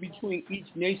treaty between each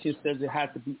nation says it has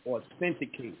to be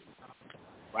authenticated,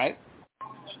 right?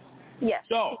 Yes.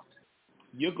 So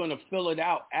you're going to fill it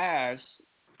out as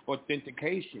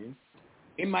authentication.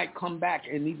 It might come back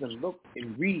and even look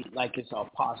and read like it's a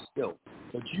apostille,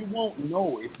 but you won't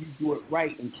know if you do it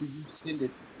right until you send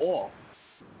it off.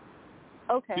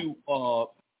 Okay. To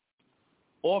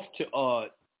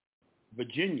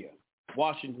Virginia,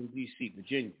 Washington D.C.,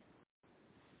 Virginia,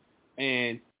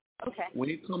 and when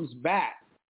it comes back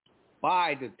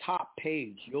by the top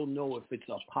page, you'll know if it's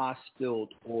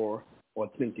apostilled or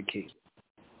authenticated.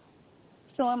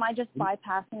 So am I just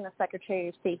bypassing the Secretary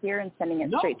of State here and sending it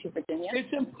straight to Virginia?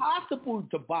 It's impossible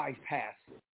to bypass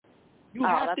it. You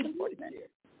have to do it there.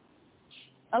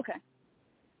 Okay.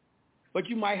 But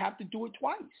you might have to do it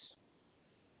twice.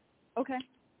 Okay.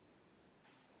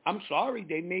 I'm sorry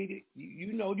they made it.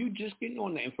 You just getting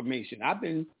on the information.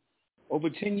 Over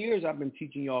 10 years, I've been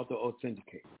teaching y'all to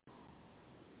authenticate.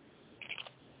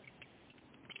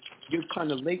 You're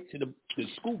kind of late to the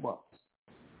school bus.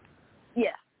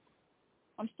 Yeah.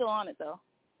 I'm still on it, though.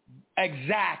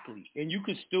 Exactly. And you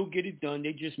can still get it done.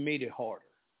 They just made it harder.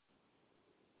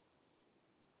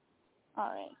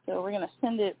 All right. So we're going to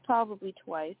send it probably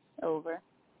twice over.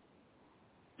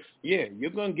 Yeah, you're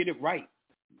going to get it right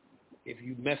if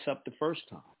you mess up the first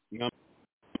time. You know?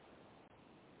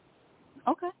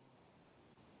 Okay.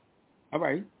 All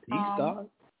right. Peace, God.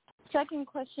 Second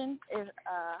question is,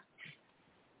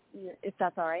 if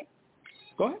that's all right.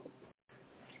 Go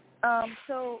ahead.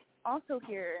 So also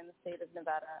here in the state of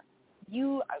Nevada,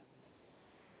 you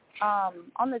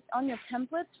on your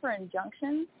templates for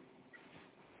injunctions,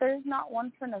 there's not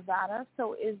one for Nevada.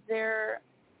 So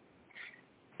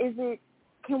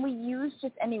can we use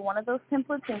just any one of those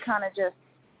templates and kind of just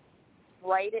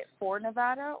write it for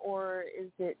Nevada, or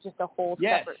is it just a whole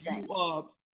separate thing?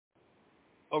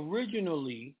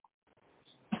 Originally,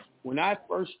 when I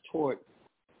first taught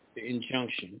the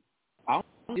injunction, I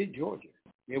only did Georgia.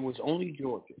 There was only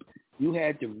Georgia. You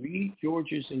had to read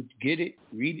Georgia's and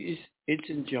read its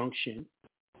injunction,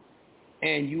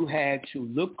 and you had to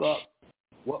look up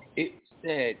what it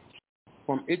said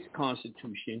from its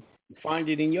constitution, find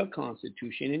it in your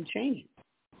constitution, and change it.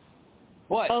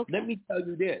 But let me tell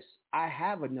you this. I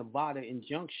have a Nevada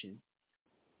injunction.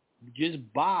 Just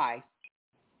buy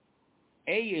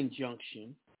a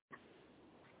injunction.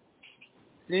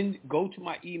 Then go to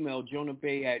my email,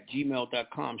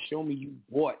 jonahbay@gmail.com. Show me you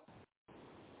bought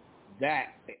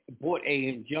a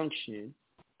injunction,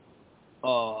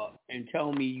 and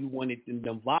tell me you want it in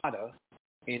Nevada,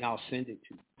 and I'll send it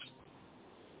to you.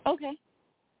 Okay.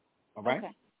 All right?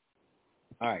 Okay.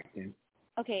 All right, then.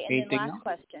 Okay, and anything then last else?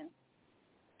 Question.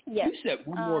 Yes. You said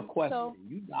one more question. So,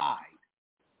 you lied.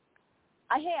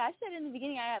 I said in the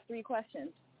beginning I had 3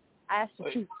 questions. I asked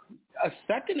you 2. A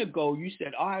second ago, you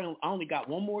said, I only got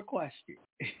one more question.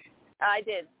 I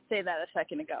did say that a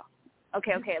second ago.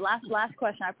 Okay. Last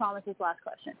question. I promise this last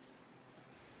question.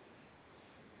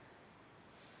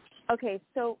 Okay,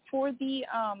 so for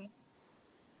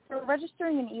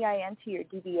registering an EIN to your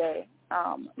DBA,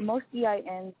 most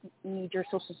EINs need your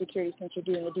Social Security since you're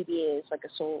doing the DBA as like a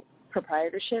sole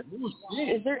proprietorship.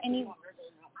 Is there any?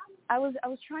 I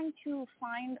was trying to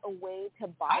find a way to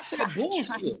bypass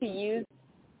trying to use.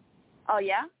 Oh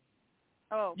yeah.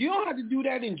 Oh. You don't have to do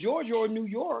that in Georgia or New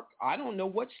York. I don't know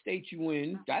what state you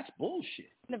in. That's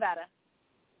bullshit. Nevada.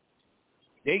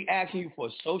 They asking you for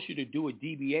a social to do a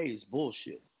DBA is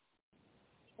bullshit.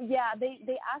 Yeah,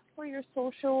 they ask for your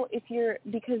social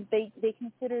because they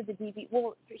consider the DBA.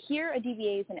 Well, here a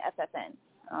DBA is an FFN,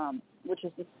 which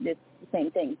is it's the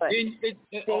same thing. But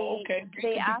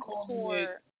they ask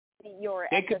for your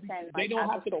FFN. They don't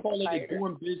have to call it a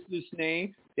doing business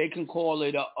name. They can call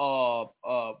it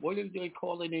what do they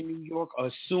call it in New York? A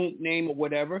assumed name or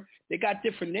whatever. They got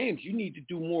different names. You need to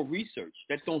do more research.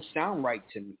 That don't sound right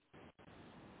to me.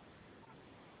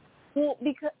 Well,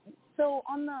 because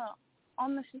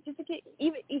on the certificate,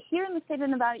 even here in the state of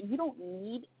Nevada, you don't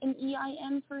need an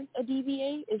EIN for a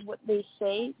DBA, is what they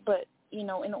say. But in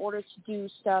order to do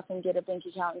stuff and get a bank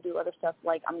account and do other stuff,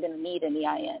 like I'm going to need an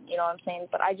EIN. You know what I'm saying?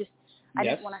 But I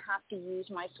didn't want to have to use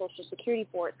my Social Security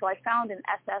for it, so I found an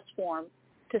SS form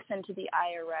to send to the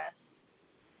IRS.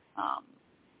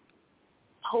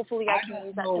 Hopefully, I can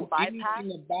use that to bypass. I don't know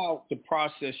anything about the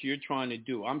process you're trying to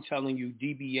do. I'm telling you,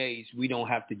 DBAs, we don't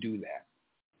have to do that.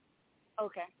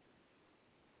 Okay.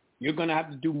 You're going to have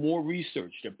to do more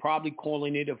research. They're probably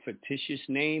calling it a fictitious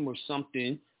name or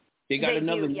something. They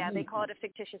another name. Yeah, they call it a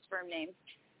fictitious firm name.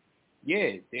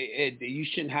 Yeah, you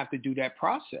shouldn't have to do that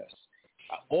process.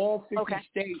 All 50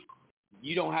 states,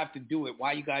 you don't have to do it.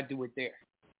 Why you got to do it there?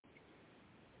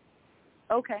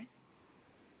 Okay.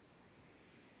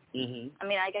 Mm-hmm. I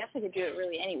mean, I guess I could do it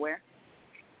really anywhere.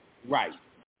 Right.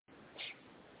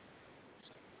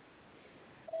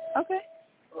 Okay.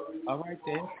 All right,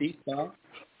 then. Peace out.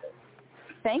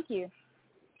 Thank you.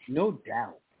 No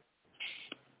doubt.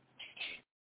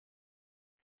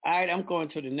 All right, I'm going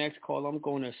to the next call. I'm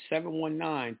going to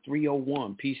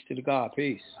 719-301. Peace to the God.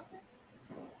 Peace.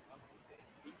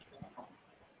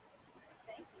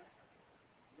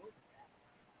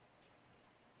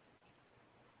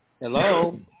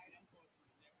 Hello?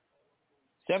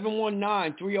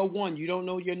 719-301. You don't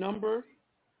know your number?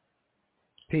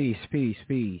 Peace. Peace.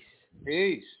 Can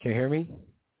you hear me?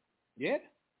 Yeah.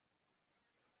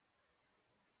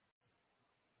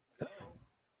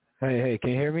 Hey,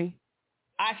 can you hear me?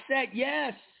 I said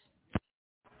yes.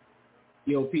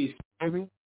 Yo, peace. Can you hear me?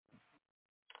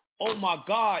 Oh, my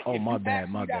God. Oh, my bad.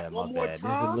 There's a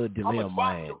little delay on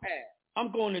my end.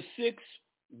 I'm going to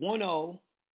 610-427.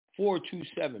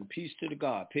 Peace to the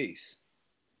God. Peace.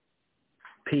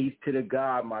 Peace to the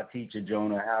God, my teacher,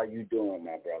 Jonah. How you doing,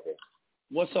 my brother?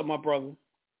 What's up, my brother?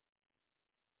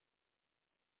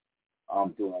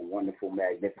 I'm doing wonderful,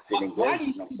 magnificent, and Why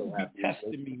great. do you people be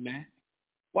testing me, man?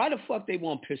 Why the fuck they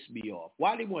want to piss me off?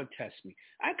 Why they want to test me?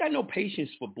 I ain't got no patience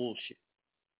for bullshit.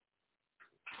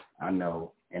 I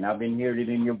know, and I've been hearing it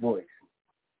in your voice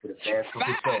for the past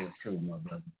couple shows too, my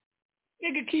brother.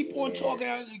 Nigga, keep on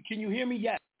talking. Can you hear me?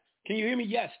 Yes. Can you hear me?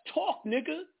 Yes. Talk,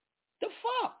 nigga. The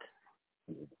fuck?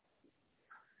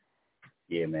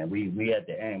 Yeah, man. We at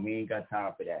the end. We ain't got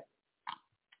time for that.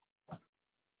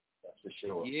 That's for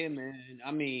sure. Yeah, man.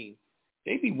 I mean,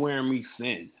 they be wearing me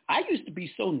thin. I used to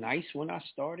be so nice when I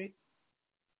started.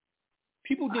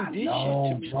 People did this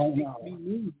shit to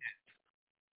me.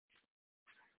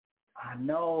 I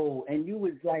know, and you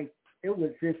was like, it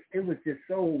was just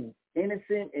so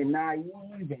innocent and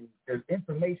naive, and the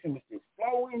information was just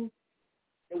flowing.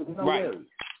 It was no worries.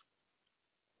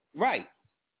 Right.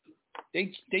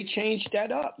 They changed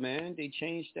that up, man. They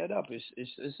changed that up.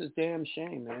 It's a damn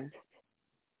shame, man.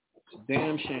 It's a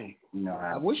damn shame. No,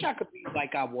 I wish I could be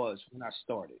like I was when I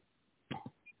started.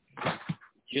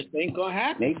 Just ain't gonna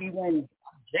happen. Maybe when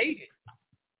I'm jaded.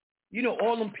 You know,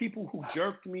 all them people who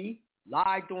jerked me,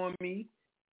 lied on me,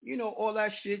 you know, all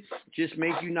that shit just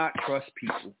make you not trust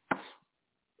people.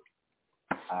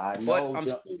 I know, but I'm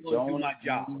still gonna do my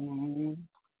job. Mm-hmm.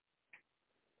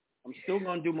 I'm still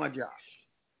gonna do my job.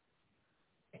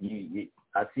 I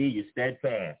see you're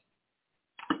steadfast.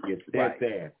 You're steadfast.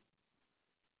 Right.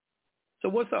 So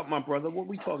what's up, my brother? What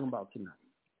we talking about tonight?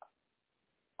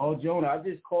 Oh, Jonah, I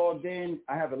just called in.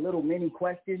 I have a little mini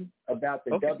question about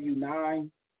the W-9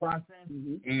 process,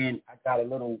 and I got a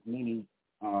little mini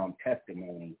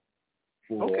testimony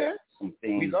for some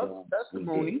things. We love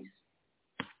testimonies.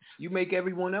 You make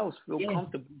everyone else feel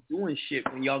comfortable doing shit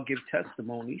when y'all give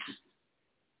testimonies.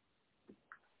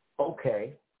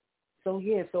 Okay. So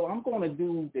I'm going to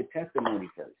do the testimony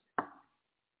first.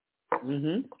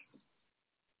 Mm-hmm.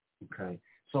 Okay.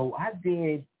 So I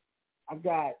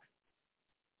got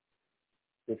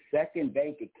the second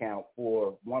bank account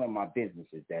for one of my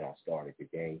businesses that I started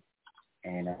today,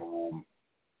 and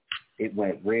it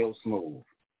went real smooth.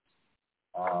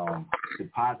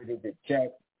 Deposited the check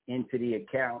into the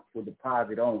account for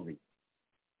deposit only.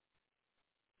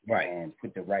 Right. And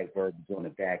put the right verbiage on the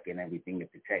back and everything to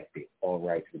protect it. All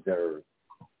rights reserved.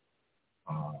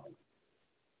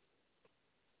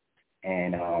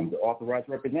 And the authorized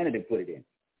representative put it in.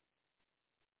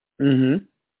 Mm-hmm.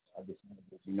 I just want to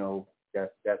let you know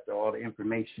that's all the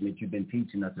information that you've been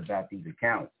teaching us about these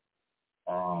accounts.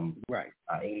 Right.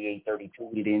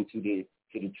 8832 it into the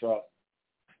trust.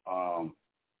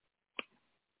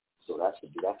 So that's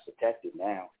protected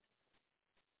now.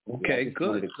 Okay,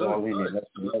 good. It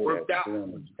worked out.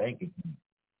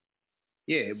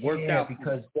 Yeah, it worked out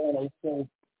because then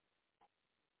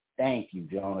thank you,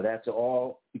 Jonah. That's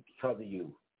all because of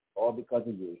you. All because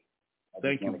of you.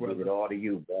 Thank you, brother. Give it all to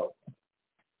you, bro.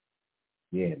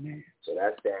 Yeah, man. So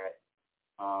that's that.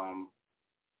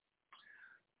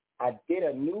 I did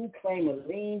a new claim of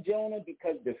lien, Jonah,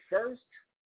 because the first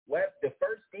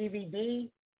DVD,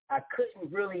 I couldn't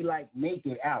really make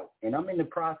it out. And I'm in the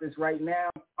process right now.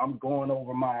 I'm going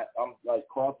over I'm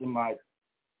crossing my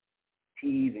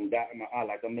T's and dotting my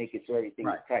I. I'm making sure everything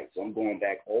is tight. So I'm going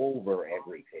back over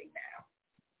everything now.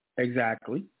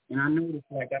 Exactly. And I noticed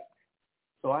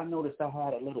I noticed I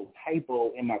had a little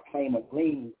typo in my claim of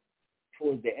lien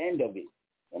towards the end of it.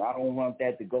 And I don't want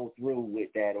that to go through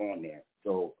with that on there.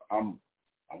 So I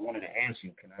wanted to ask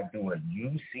you, can I do a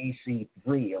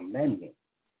UCC3 amendment?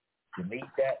 Delete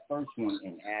that first one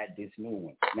and add this new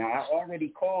one. Now, I already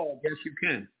called. Yes, you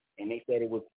can. And they said it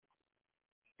was,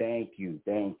 thank you.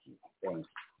 Yeah,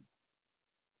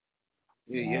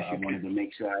 yes, you I wanted to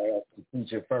make sure I asked the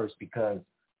teacher first because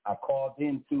I called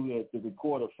into the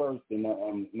recorder first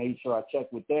and made sure I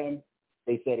checked with them.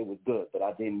 They said it was good, but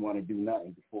I didn't want to do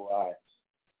nothing before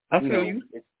I feel you.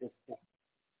 You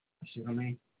see what I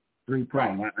mean? 3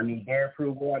 prong. I need their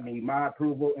approval, I need my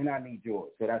approval, and I need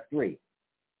yours. So that's 3.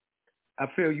 I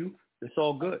feel you. It's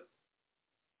all good.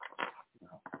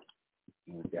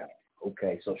 No doubt.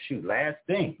 Okay, so last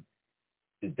thing.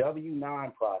 The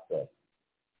W-9 process.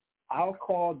 I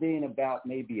called in about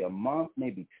maybe a month,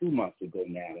 maybe 2 months ago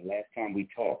now, the last time we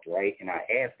talked, right? And I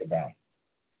asked about it.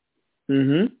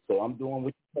 Mm-hmm. So I'm doing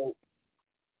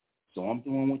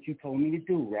what you told me to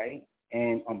do, right?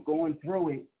 And I'm going through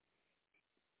it,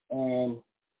 and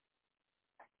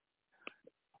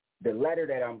the letter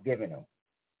that I'm giving them.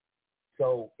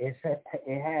 So it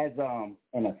has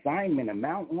an assignment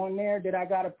amount on there that I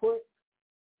got to put.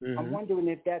 Mm-hmm. I'm wondering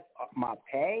if that's my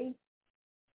pay,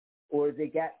 or is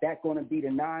that going to be the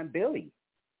 $9 billion?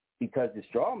 Because the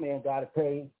straw man got to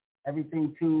pay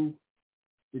everything to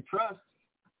the trust.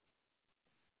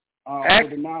 For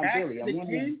the $9 billion. I'm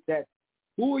wondering that.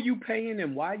 Who are you paying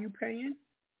and why are you paying?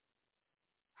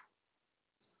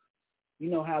 You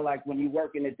know how when you're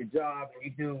working at the job and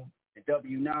you do the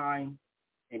W-9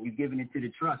 and you're giving it to the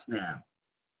trust now.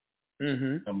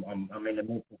 Mm-hmm. I'm in the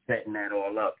midst of setting that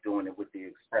all up, doing it with the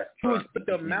express trust. Put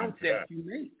the amount that you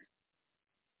make.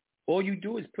 All you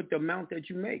do is put the amount that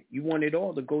you make. You want it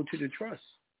all to go to the trust.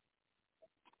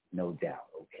 No doubt.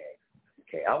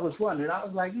 Okay. I was wondering. I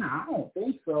was like, I don't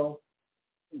think so.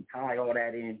 You tie all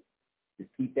that in.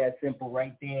 Just keep that simple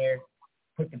right there.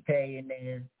 Put the pay in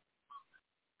there.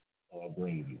 All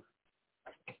gravy.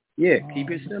 Yeah, keep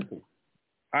it simple.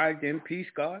 All right, then.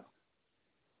 Peace, God.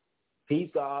 Peace,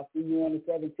 God. I'll see you on the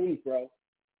 17th, bro.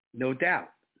 No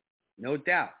doubt.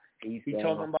 Peace, He's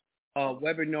talking about a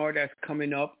webinar that's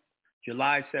coming up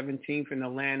July 17th in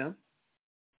Atlanta.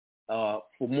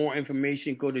 For more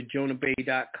information, go to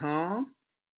jonahbay.com.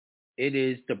 It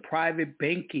is the private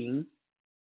banking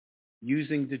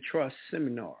using the trust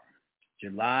seminar.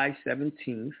 July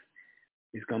 17th.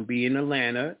 It's going to be in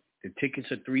Atlanta. The tickets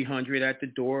are $300 at the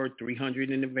door, $300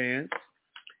 in advance.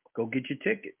 Go get your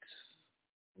tickets,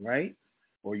 right?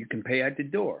 Or you can pay at the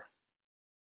door.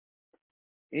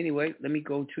 Anyway, let me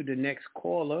go to the next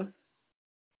caller.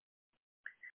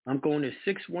 I'm going to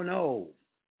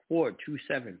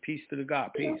 610-427. Peace to the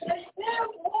God. Peace.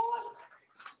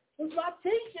 That's my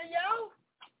teacher, yo.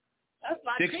 That's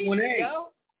my 618. teacher,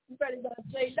 yo. You better not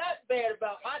say nothing bad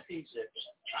about my teacher.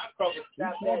 I'm probably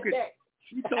not that.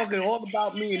 You talking all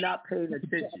about me and not paying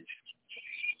attention.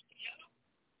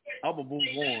 I'm going to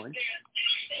move on.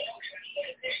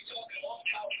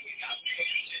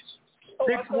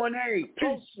 618.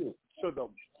 To the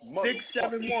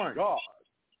 671. God.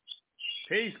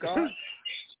 Peace, God.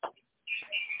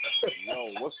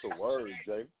 Yo, what's the word,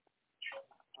 Jay?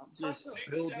 I'm just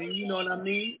building, you know what I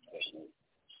mean?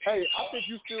 Hey, I think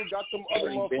you still got them other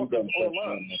motherfuckers on the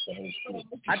line.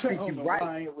 I think you're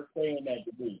right. Was saying that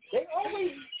to me. They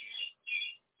always.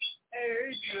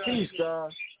 Peace,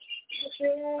 God.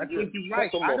 I think you're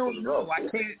right. I don't know. I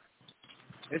can't.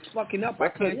 It's fucking up. I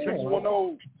can't check.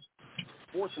 610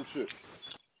 sportsmanship.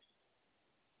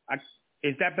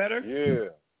 Is that better? Yeah.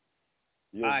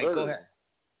 All right, go ahead.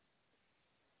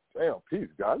 Damn,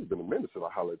 peace, God. It's been a minute since I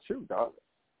hollered at you, dog.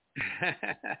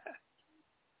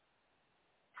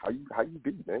 How you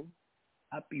be, man?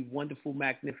 I'd be wonderful,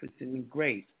 magnificent, and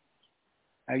great.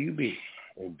 How you be?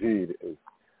 Indeed.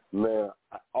 Man,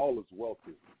 all is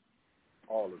wealthy.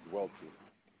 All is wealthy.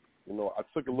 You know, I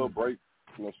took a little break,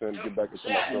 you know what I'm saying, to get back into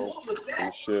my show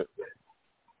and shit.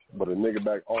 But a nigga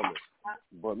back on it.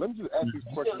 But let me just ask these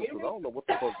questions because I don't know what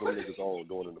the fuck them niggas on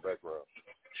doing in the background.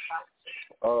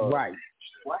 Right.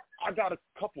 I got a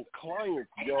couple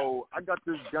clients, yo. I got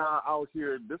this guy out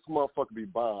here. This motherfucker be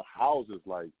buying houses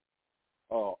like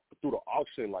through the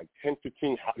auction, like 10,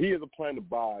 15. He has a plan to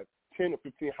buy 10 or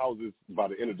 15 houses by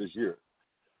the end of this year.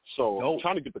 So I'm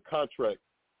trying to get the contract.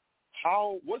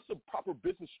 What's the proper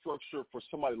business structure for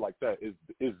somebody like that? Is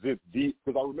it deep?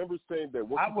 Because I remember saying that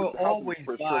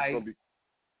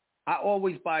I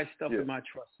always buy stuff in my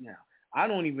trust now. I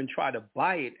don't even try to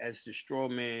buy it as the straw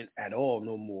man at all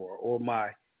no more, or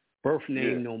my birth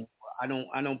name no more. I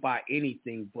don't buy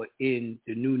anything but in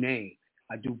the new name.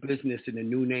 I do business in the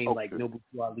new name, like Noble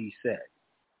Ali said.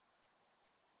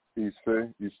 You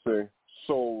see.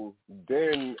 So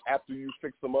then, after you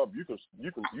fix them up, you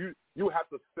have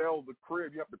to sell the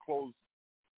crib. You have to close.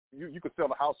 You can sell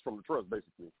the house from the trust,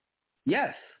 basically.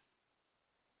 Yes.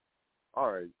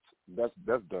 All right,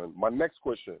 that's done. My next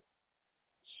question.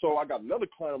 So I got another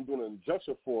client I'm doing an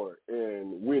injunction for,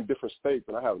 and we're in different states,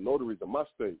 and I have notaries in my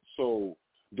state. So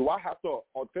do I have to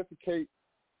authenticate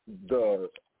the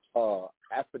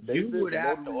affidavit? You would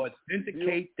have to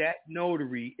authenticate that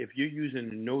notary if you're using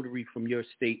a notary from your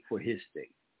state for his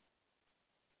state.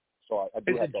 So I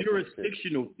do it's a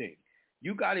jurisdictional thing.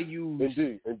 You got to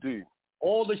use indeed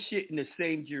all the shit in the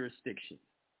same jurisdiction.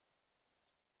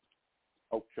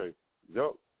 Okay.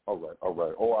 Yep. All right.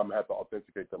 Or I'm going to have to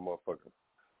authenticate that motherfucker.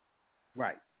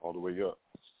 Right. All the way up.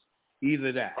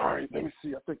 Either that. All right, let me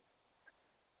see.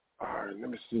 Let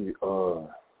me see.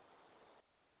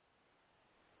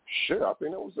 Shit, I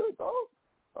think that was it, dog.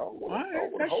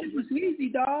 That shit was easy,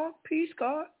 dog. Peace,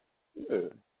 God. Yeah.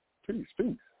 Peace.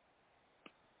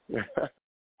 All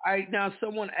right, now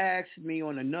someone asked me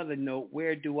on another note,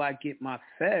 where do I get my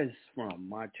fez from,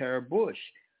 my Tara Bush?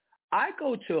 I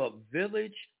go to a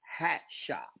Village hat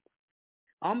shop.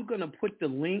 I'm going to put the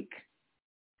link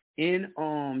in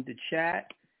the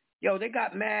chat. Yo, they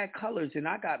got mad colors, and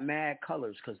I got mad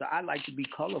colors because I like to be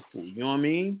colorful. You know what I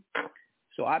mean?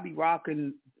 So I be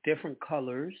rocking different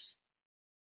colors.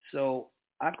 So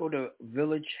I go to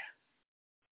Village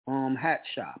hat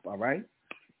shop, all right?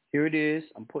 Here it is.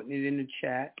 I'm putting it in the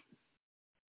chat.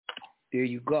 There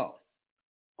you go.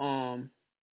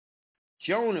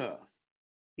 Jonah,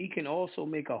 he can also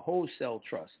make a wholesale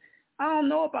trust. I don't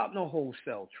know about no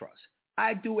wholesale trust.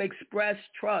 I do express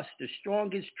trust, the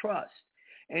strongest trust.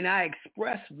 And I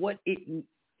express what it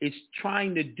is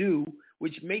trying to do,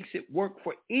 which makes it work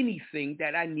for anything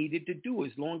that I needed to do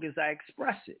as long as I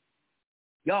express it.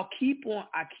 Y'all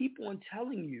I keep on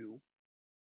telling you,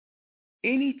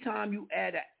 anytime you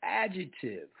add an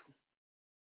adjective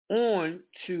on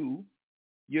to,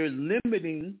 you're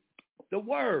limiting the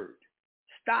word.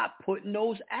 Stop putting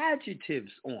those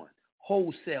adjectives on.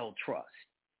 Wholesale trust.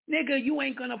 Nigga, you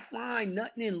ain't gonna find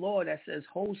nothing in law that says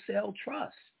wholesale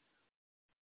trust.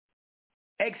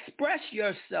 Express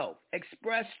yourself.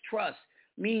 Express trust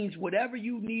means whatever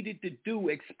you needed to do,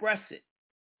 express it.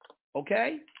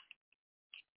 Okay?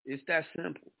 It's that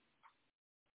simple.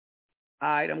 All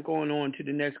right, I'm going on to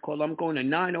the next call. I'm going to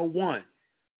 901-256.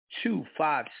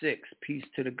 Peace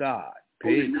to the God.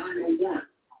 Peace. 901.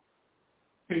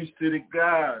 Peace to the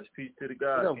guys. Peace to the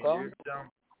guys. What up, God?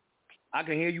 I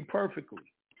can hear you perfectly.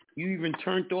 You even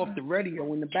turned off the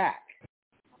radio in the back.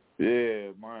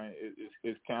 Yeah, man.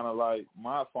 It's kind of like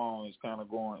my phone is kind of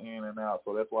going in and out,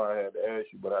 so that's why I had to ask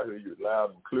you. But I hear you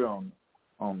loud and clear on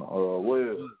the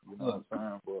web. You know what I'm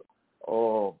saying? But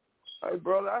hey,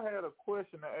 brother, I had a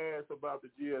question to ask about the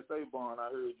GSA bond. I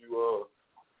heard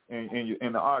you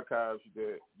in the archives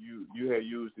that you had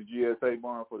used the GSA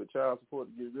bond for the child support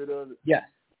to get rid of it. Yes.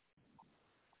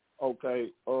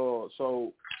 Okay.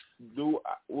 So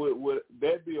would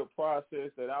that be a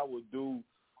process that I would do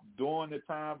during the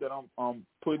time that I'm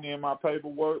putting in my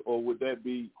paperwork, or would that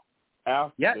be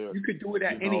after? Yeah, you could do it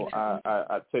at any time.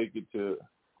 I take it to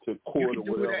court or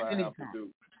whatever I have to do.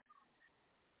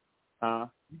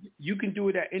 You can do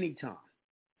it at any time.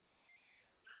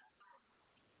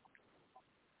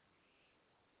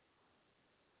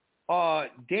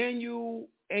 Daniel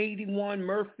 81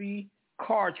 Murphy,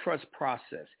 car trust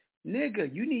process.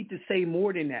 Nigga, you need to say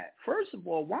more than that. First of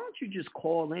all, why don't you just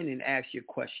call in and ask your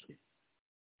question?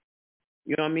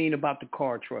 You know what I mean, about the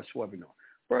car trust webinar.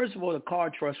 First of all, the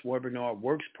car trust webinar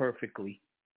works perfectly.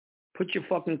 Put your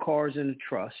fucking cars in the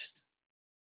trust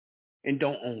and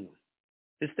don't own them.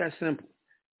 It's that simple.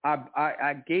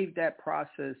 I gave that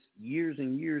process years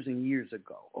and years and years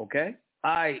ago. Okay.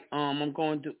 I'm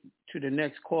going to the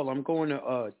next call. I'm going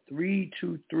to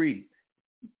 323-955.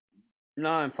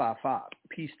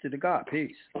 Peace to the God.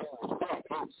 Peace.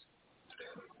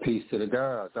 Peace to the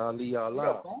gods. Ali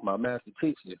Allah, my master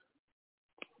teacher.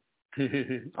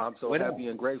 I'm so happy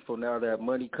and grateful now that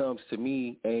money comes to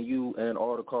me and you and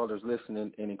all the callers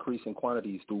listening in increasing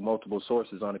quantities through multiple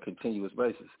sources on a continuous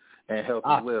basis, and health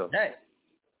as well.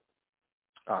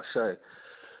 Ashe.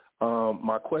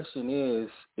 My question is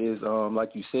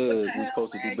like you said, we're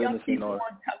supposed to do business in our. Y'all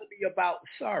keep on telling me about.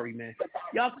 Sorry, man.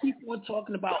 Y'all keep on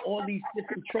talking about all these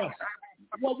different trusts.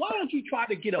 Well, why don't you try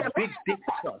to get a big dick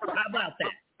trust?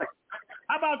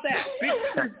 How about that? Big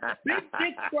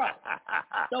dick trust.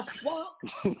 The fuck?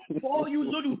 For all you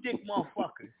little dick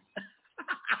motherfuckers.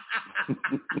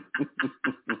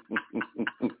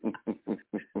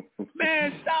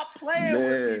 Man, stop playing with me,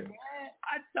 man.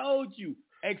 I told you.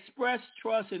 Express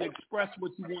trust and express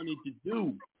what you wanted to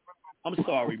do. I'm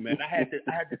sorry, man. I had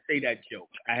to say that joke.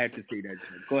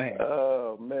 Go ahead.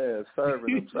 Oh man,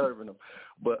 serving them.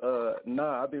 But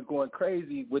I've been going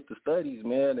crazy with the studies,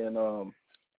 man, and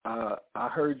I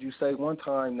heard you say one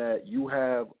time that you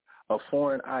have a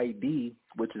foreign ID,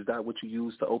 which is not what you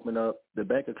use to open up the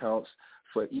bank accounts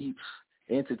for each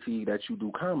entity that you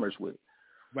do commerce with.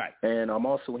 Right. And I'm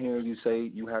also hearing you say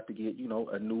you have to get,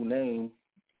 a new name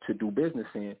to do business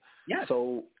in. Yes.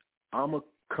 So I'm a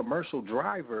commercial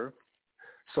driver.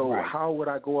 So How would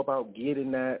I go about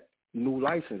getting that new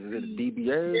license? Is it a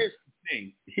DBA?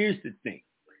 Here's the thing.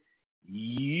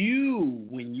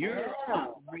 When you're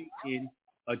operating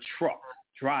a truck,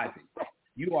 driving,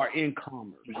 you are in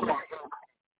commerce.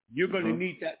 You're going to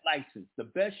need that license. The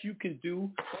best you can do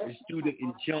is do the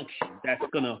injunction. That's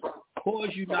going to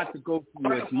cause you not to go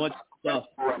through as much stuff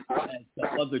as the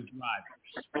other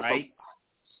drivers, right?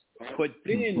 But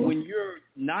then when you're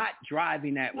not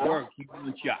driving at work, you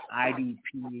want your IDP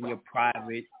and your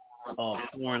private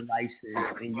foreign license,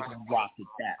 and you can rock it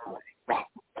that way.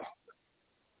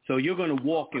 So you're going to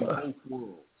walk in both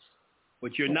worlds,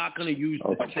 but you're not going to use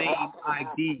the same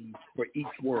IDs for each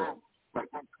world.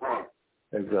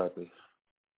 Exactly.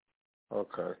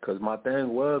 Okay, because my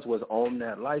thing was on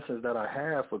that license that I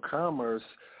have for commerce,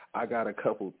 I got a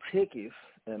couple tickets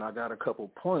and I got a couple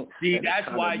points. See, that's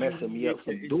why you messing me up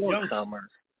from doing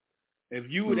commerce. If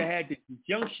you would have had the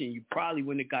conjunction, you probably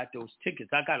wouldn't have got those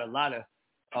tickets. I got a lot of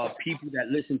people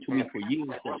that listen to me for years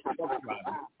that's truck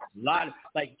drivers.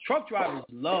 Truck drivers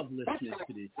love listening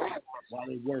to this while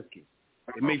they're working.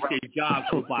 It makes their job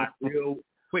go by real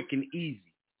quick and easy,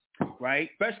 right?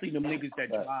 Especially them niggas that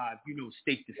drive,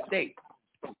 state to state.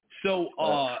 So,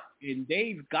 and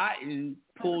they've gotten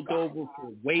pulled over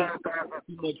for weight,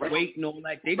 too much weight and all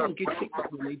that. They don't get tickets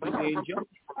when they do their injunction.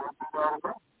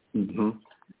 Mm-hmm.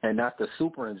 And that's the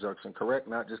super injunction, correct?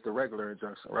 Not just the regular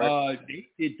injunction, right? They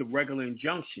did the regular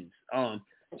injunctions.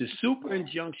 The super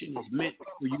injunction is meant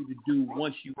for you to do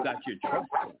once you got your truck.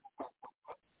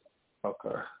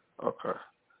 Okay.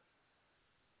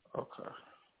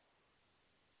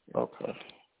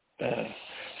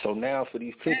 So now for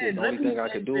these tickets, the only thing I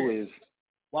could do is...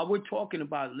 While we're talking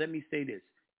about it, let me say this.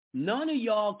 None of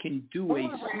y'all can do a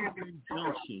super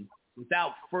injunction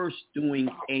without first doing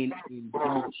an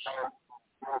injunction.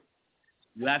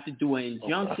 You have to do an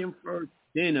injunction first,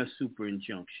 then a super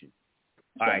injunction.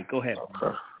 All right, go ahead.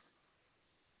 Okay.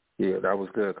 Yeah, that was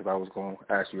good because I was going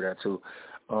to ask you that too.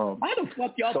 Why the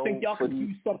fuck y'all think y'all can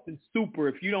do something super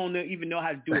if you don't even know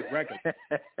how to do it regular?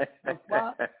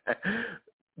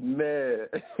 Man.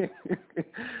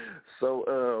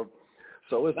 So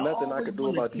it's nothing I could do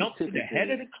about these tickets. To the head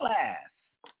of the class.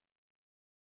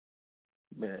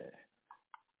 Man.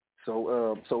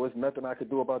 So it's nothing I could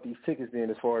do about these tickets then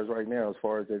as far as right now, as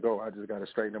far as they go. I just got to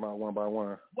straighten them out one by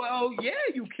one. Well, yeah,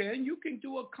 you can. You can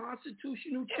do a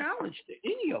constitutional challenge to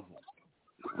any of them.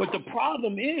 But the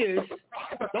problem is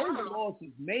those laws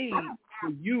is made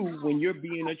for you when you're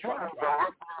being a truck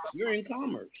driver. You're in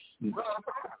commerce.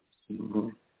 Mm-hmm.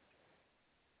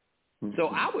 So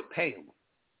I would pay them.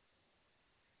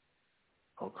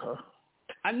 Okay.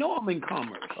 I know I'm in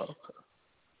commerce.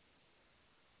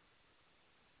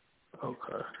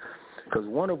 Okay. Because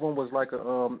one of them was like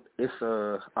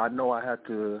I know I had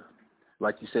to,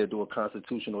 like you said, do a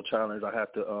constitutional challenge. I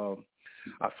have to,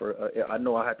 I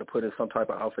know I had to put in some type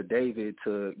of affidavit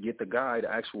to get the guy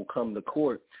to actually come to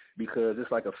court because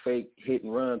it's like a fake hit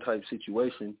and run type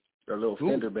situation, a little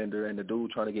fender bender, and the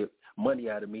dude trying to get money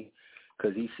out of me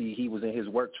because he was in his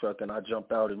work truck and I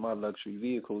jumped out in my luxury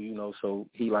vehicle, so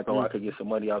he like, I could get some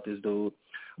money out this dude.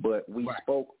 But we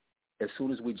spoke as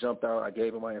soon as we jumped out, I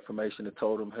gave him my information and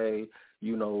told him, hey,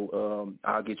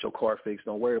 I'll get your car fixed.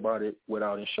 Don't worry about it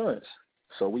without insurance.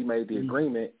 So we made the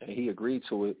agreement, and he agreed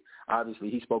to it. Obviously,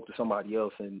 he spoke to somebody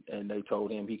else, and they told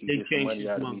him he could get some money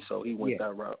out of me, so he went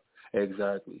that route.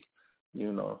 Exactly.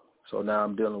 So now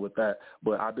I'm dealing with that.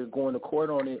 But I've been going to court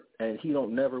on it, and he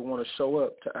don't never want to show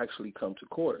up to actually come to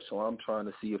court. So I'm trying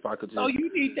to see if I could just... So you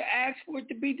need to ask for it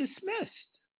to be dismissed.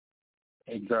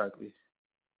 Exactly.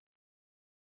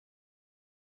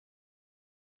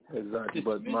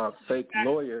 But my fake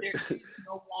lawyer...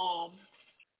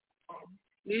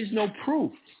 There's no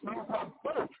proof.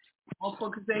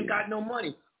 Motherfuckers ain't got no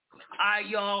money. All right,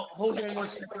 y'all, hold on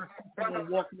one second. I'm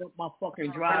walking up my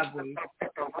fucking driveway.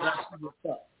 Let's see what's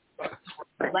up.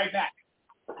 Right back.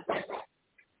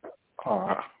 All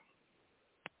right.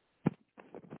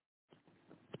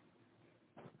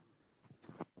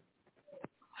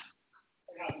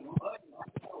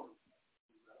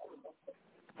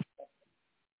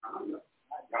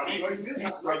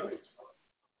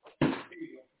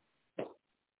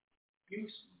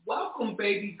 Welcome,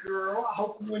 baby girl. I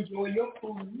hope you enjoy your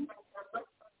food.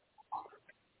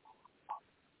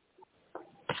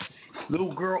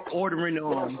 Little girl ordering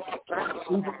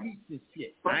Uber Eats and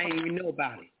shit. I ain't even know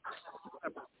about it.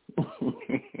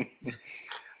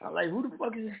 I'm like, who the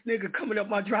fuck is this nigga coming up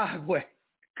my driveway?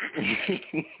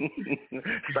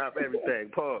 Stop everything.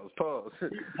 Pause. Pause.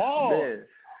 Man.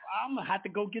 I'm going to have to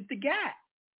go get the gas.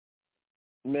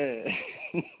 Man.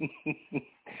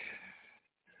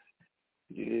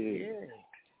 Yeah.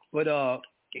 But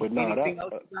anything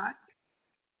else you got?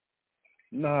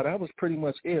 No, that was pretty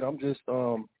much it. I'm just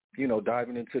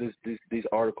diving into this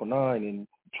Article 9 and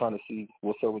trying to see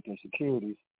what's up with the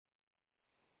securities.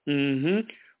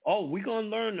 Oh, we're gonna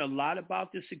learn a lot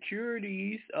about the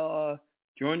securities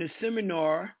during the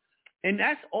seminar. And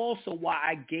that's also why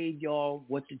I gave y'all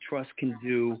what the trust can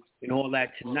do and all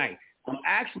that tonight. I'm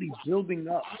actually building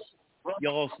up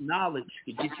y'all's knowledge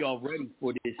to get y'all ready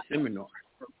for this seminar.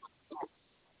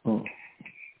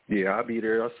 Yeah, I'll be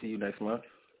there. I'll see you next month.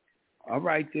 All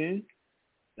right, then.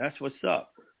 That's what's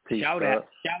up. Peace, shout at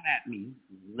me.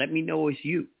 Let me know it's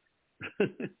you.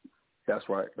 That's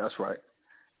right. All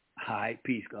right,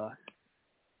 peace, God.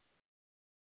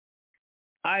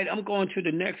 All right, I'm going to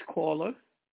the next caller.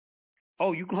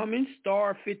 Oh, you coming?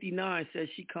 Star 59 says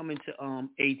she coming to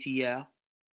ATL.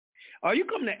 Are you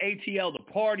coming to ATL to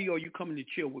party, or are you coming to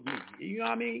chill with me? You know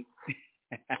what I mean?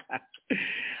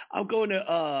 I'm going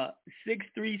to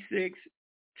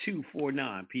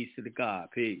 636-249. Peace to the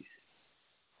God. Peace.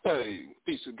 Hey,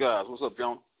 peace to God. What's up,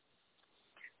 John?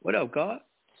 What up, God?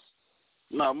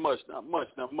 Not much.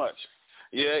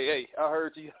 Yeah, hey, I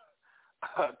heard you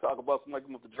talk about somebody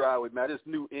coming up the driveway, man. I just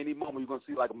knew any moment you're going to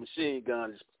see like a machine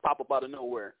gun just pop up out of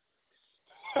nowhere.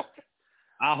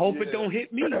 I hope it don't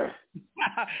hit me.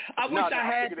 I wish I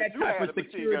had that type of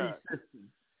security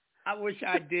system. I wish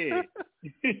I did.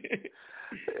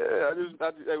 Yeah, I'm these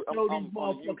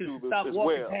motherfuckers stop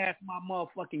walking past my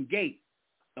motherfucking gate.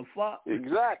 The fuck?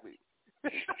 Exactly.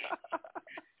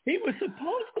 He was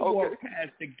supposed to walk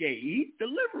past the gate. He's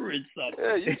delivering something.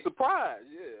 Yeah, you surprised,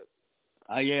 yeah.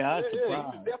 Oh, yeah, I was surprised. Yeah, you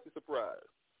definitely surprised.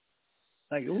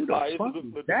 Like, who the fuck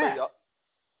is that?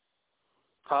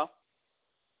 Huh?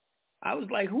 I was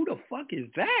like, who the fuck is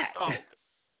that? Oh.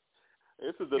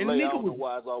 It's a delay. I don't know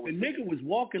why it's always... The nigga was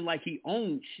walking like he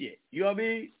owned shit. You know what I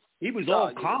mean? He was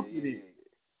all confident.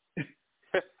 Yeah.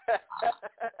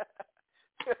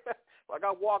 Like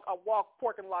I walk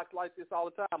parking lots like this all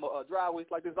the time, driveways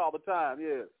like this all the time.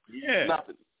 Yeah. Yeah.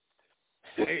 Nothing.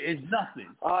 It's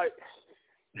nothing. All right.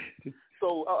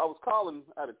 So I was calling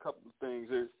at a couple of things.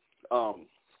 There's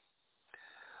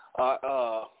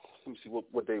let me see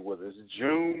what day was it? It's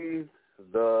June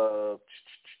the.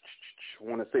 I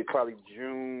want to say probably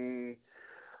June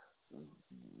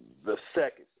the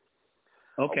 2nd.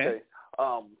 Okay.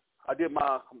 I did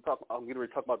my. I'm getting ready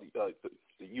to talk about the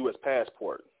U.S.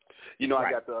 passport. You know, right.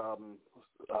 I got the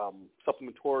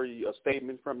supplementary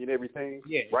statement from you and everything.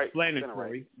 Yeah. Right.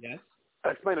 Explanatory. Right? Yes.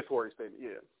 Explanatory statement.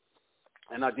 Yeah.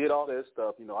 And I did all that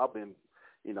stuff. You know, I've been.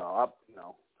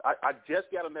 I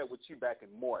just got on that with you back in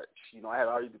March. You know, I had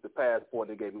already did the passport.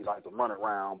 They gave me like the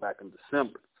runaround back in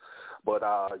December. But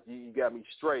you got me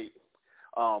straight.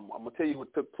 I'm going to tell you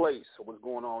what took place, or what's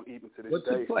going on even to this day. What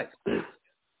took place?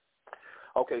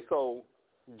 Okay, so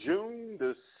June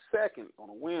the 2nd on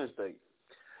a Wednesday,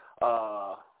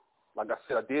 like I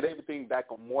said, I did everything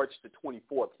back on March the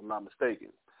 24th, if I'm not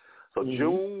mistaken. So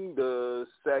June the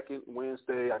 2nd,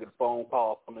 Wednesday, I get a phone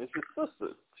call from his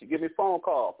sister. She gave me a phone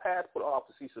call, passport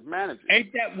office. She's a manager.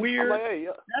 Ain't that weird? I'm like, hey,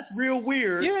 that's real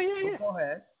weird. Yeah. Go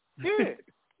ahead.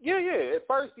 Yeah. At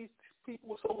first, people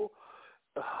were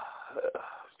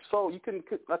so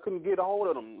I couldn't get a hold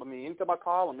of them. I mean, anytime I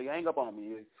call them, they hang up on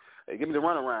me. They give me the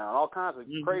runaround, all kinds of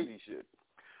crazy shit.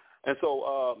 And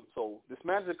so this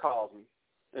manager calls me,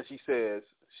 and she says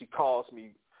she calls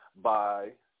me by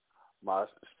my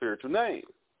spiritual name.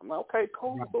 I'm like, okay,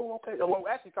 cool, okay. Well,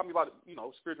 actually, tell me about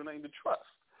spiritual name to trust.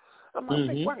 I'm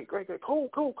like, great, cool,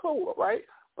 all right.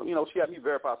 Well, she had me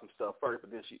verify some stuff first,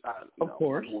 but then of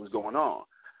course, what was going on.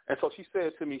 And so she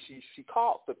said to me, she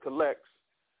called to collect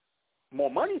more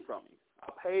money from me.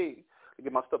 I paid to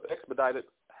get my stuff expedited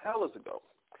hellas ago.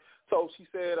 So she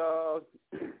said,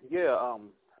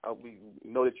 we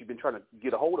know that you've been trying to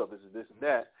get a hold of us, this and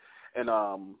that. And,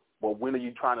 well, when are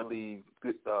you trying to leave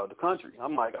the country?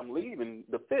 I'm like, I'm leaving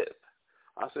the 5th.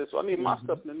 I said, so I need my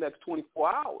stuff in the next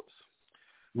 24 hours.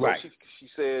 Right. So she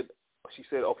said,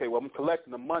 okay, well, I'm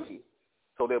collecting the money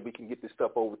so that we can get this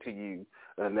stuff over to you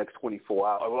in the next 24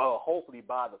 hours. Well, hopefully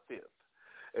by the 5th.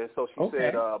 And so she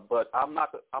said, but I'm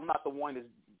not the one that's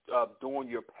doing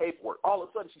your paperwork. All of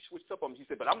a sudden, she switched up on me. She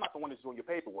said, but I'm not the one that's doing your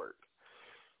paperwork.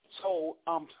 So,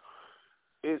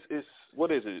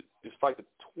 what is it? It's like the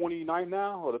 29th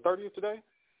now or the 30th today?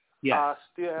 Yeah. I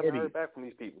still haven't heard back from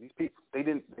these people. These people, they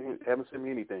haven't sent me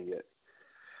anything yet.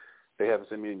 They haven't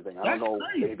sent me anything. I don't know.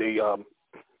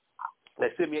 They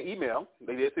sent me an email.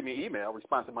 They did send me an email,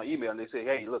 respond to my email, and they say,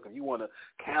 hey, look, if you want to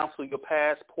cancel your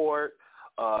passport,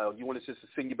 you want us just to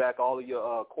send you back all of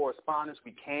your correspondence,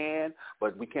 we can,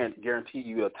 but we can't guarantee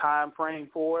you a time frame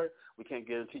for it. We can't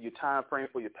guarantee you a time frame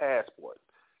for your passport.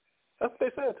 That's what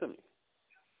they said to me.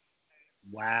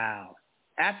 Wow.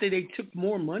 After they took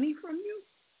more money from you?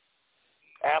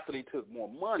 After they took more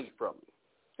money from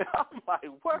me. I'm like,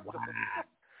 what? Wow.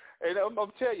 And I'm going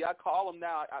to tell you, I call them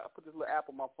now. I put this little app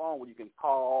on my phone where you can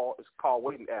call. It's called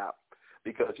Waiting app.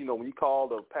 Because, when you call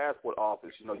the passport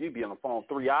office, you'd be on the phone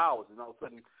 3 hours, and all of a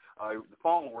sudden the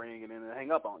phone will ring and then it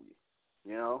hang up on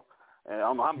you, And I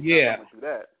don't know how many times I went through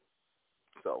that.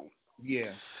 So,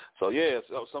 yeah. So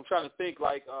I'm trying to think,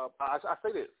 like, I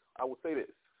say this. I would say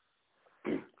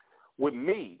this. With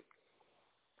me,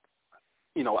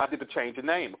 I did the change of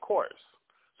name, of course.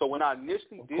 So when I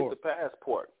initially did the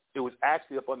passport, it was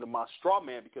actually up under my straw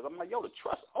man because I'm like, the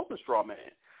trust open straw man.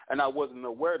 And I wasn't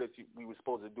aware that we were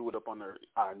supposed to do it up under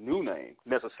our new name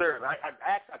necessarily. I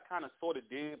kind of sort of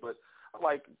did, but I'm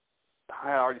like,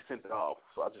 I already sent it off,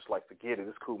 so I just like forget it.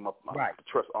 It's cool. My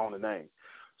trust on the name.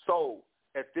 So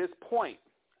at this point,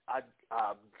 I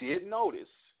did notice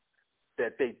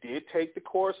that they did take the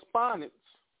correspondence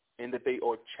and that they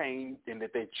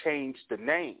changed the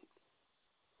name.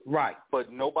 Right.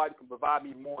 But nobody can provide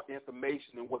me more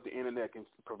information than what the internet can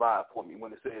provide for me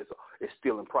when it says it's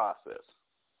still in process.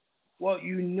 Well,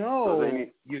 you're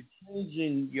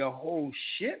changing your whole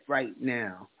shit right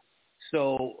now.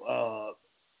 So,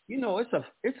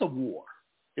 it's a war.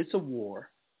 It's a war.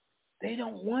 They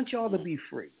don't want y'all to be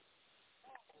free.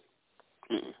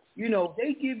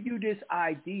 They give you this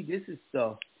ID. This is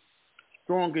the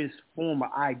strongest form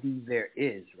of ID there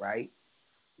is, right?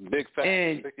 Big fact.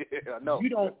 And I know. You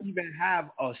don't even have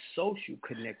a social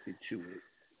connected to it.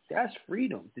 That's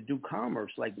freedom to do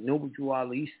commerce, like Noble Drew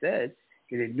Ali said.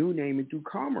 Get a new name and do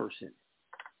commerce in it.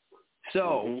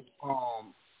 So,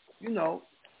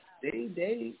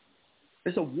 they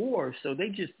it's a war, so they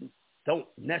just don't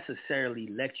necessarily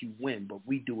let you win, but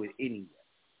we do it anyway.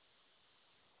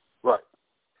 Right.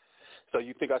 So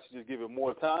you think I should just give it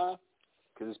more time?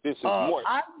 Because it's been 6 months.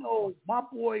 I know my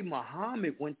boy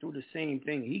Muhammad went through the same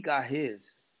thing. He got his.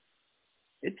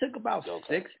 It took about 6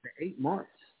 to 8 months.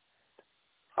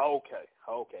 Okay.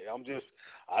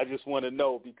 I just want to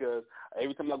know because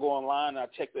every time I go online, I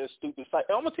check that stupid site.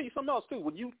 And I'm gonna tell you something else too.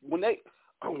 When you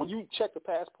check the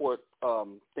passport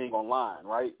thing online,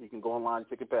 right? You can go online,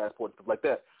 check your passport, stuff like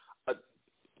that.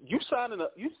 You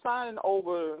signing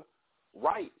over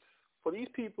rights for these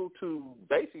people to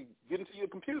basically get into your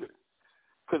computer.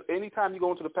 Because anytime you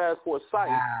go into the passport site,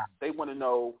 they want to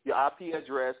know your IP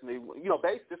address, and they,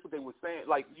 basically that's what they were saying.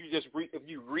 Like if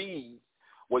you read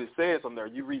what it says on there,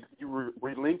 you're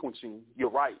relinquishing your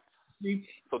rights.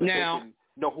 So that now, they can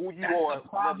know who you are. That's the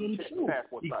problem too,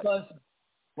 because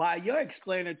by your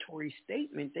explanatory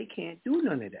statement, they can't do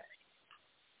none of that.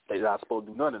 They're not supposed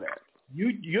to do none of that.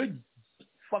 You're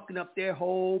fucking up their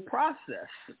whole process.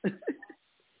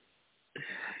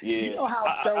 Yeah. You know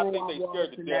how thorough I was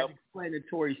in that death.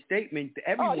 Explanatory statement to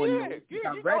everyone. I read it. To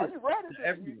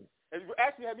everyone. And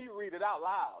actually had me read it out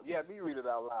loud. Yeah, me read it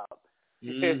out loud.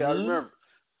 Mm-hmm. Yeah, I remember.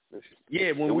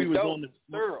 Yeah, when we was on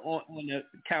the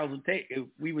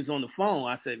consultation, we was on the phone.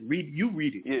 I said, read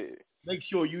it. Yeah. Make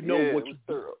sure you know what you're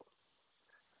thorough.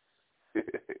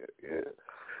 Yeah.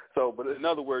 So, but in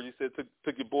other words, you said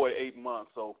took your boy 8 months.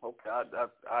 So, okay,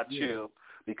 I chill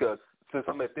because since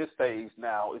I'm at this stage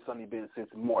now, it's only been since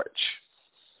March.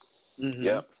 Mm-hmm.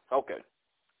 Yeah. Okay.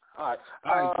 All right.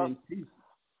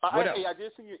 I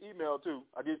did see your email too.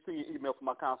 I did see your email for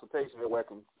my consultation where I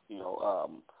can,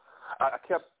 I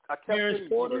kept getting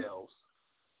emails.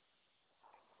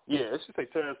 Yeah, it should say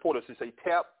Terrence Porter. It should say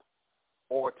Tap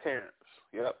or Terrence.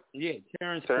 Yep. Yeah,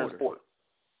 Terrence Porter.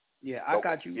 Yeah, I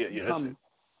got you. Yeah.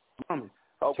 Coming.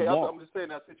 Okay, I'm just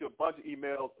saying I sent you a bunch of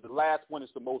emails. The last one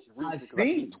is the most recent because I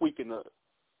keep tweaking the.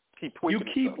 You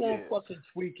keep on fucking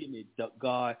tweaking it,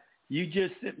 God. You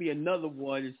just sent me another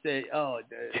one and said,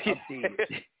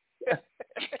 updated.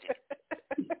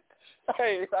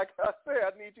 Hey, like I said,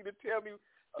 I need you to tell me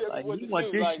what to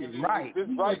want do. This shit right. This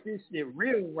you right. want this shit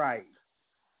real right.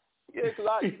 Yeah, because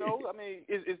I mean,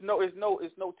 it's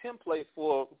no template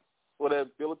for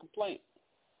that bill of complaint.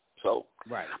 So,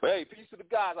 right. But hey, peace to the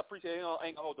guys. I appreciate it. I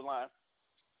ain't gonna hold the line.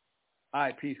 All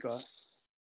right, peace, God.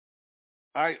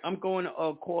 All right, I'm going to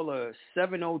caller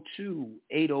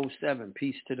 702-807.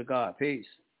 Peace to the God. Peace.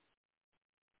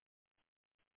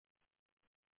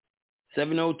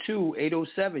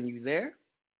 702-807. You there?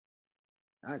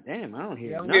 God damn, I don't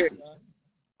hear nothing. Here,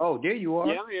 oh, there you are.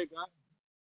 Yeah, I'm here, God.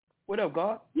 What up,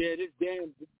 God? Yeah, this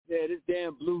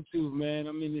damn Bluetooth, man.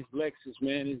 I'm in this Lexus,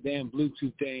 man. This damn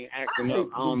Bluetooth thing acting up.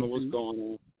 I don't know what's going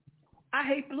on. I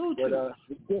hate Bluetooth.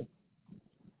 But,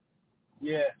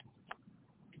 yeah.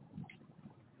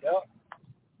 Yep.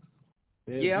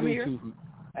 Yeah, I'm here.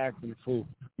 Acting a fool.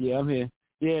 Yeah, I'm here.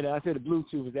 Yeah, I said the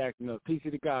Bluetooth is acting up. Peace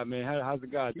to the God, man. How's the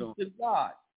God doing? Peace to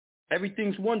God.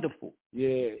 Everything's wonderful.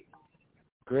 Yeah.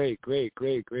 Great to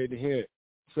hear it.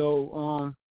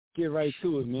 So, get right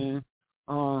to it, man.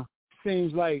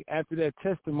 Seems like after that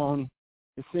testimony,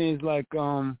 it seems like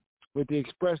with the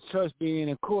express trust being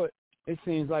in court, it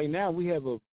seems like now we have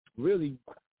a really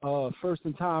first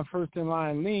in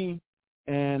line lien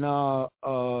and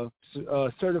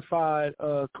certified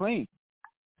claim.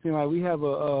 Seems like we have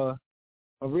a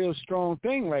real strong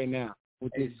thing right now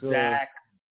with this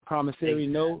promissory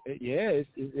note. Yeah,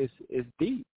 it's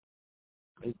deep.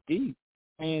 It's deep.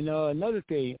 And another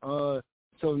thing,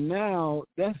 so now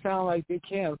that sounds like they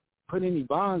can't put any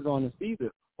bonds on us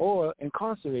either, or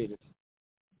incarcerate us.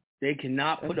 They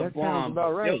cannot put a bond. Sounds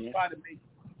about right.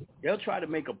 They'll try to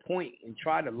make a point and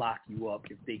try to lock you up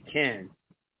if they can,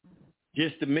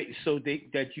 just to make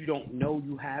that you don't know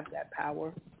you have that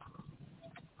power.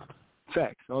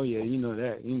 Facts. Oh yeah, you know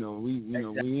that. We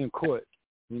in court.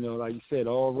 Like you said,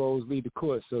 all roads lead to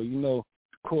court. So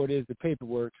court is the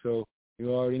paperwork. So you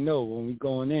already know when we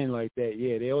going in like that,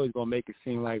 yeah, they always gonna make it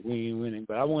seem like we ain't winning.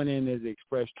 But I went in as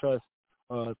Express Trust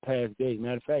past days.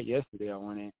 Matter of fact, yesterday I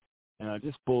went in.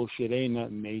 Just bullshit, ain't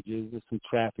nothing major, just some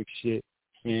traffic shit.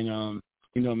 And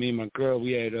me and my girl,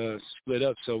 we had split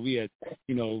up, so we had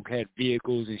had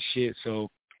vehicles and shit, so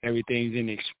everything's in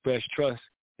Express Trust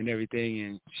and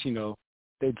everything, and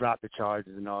they dropped the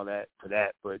charges and all that for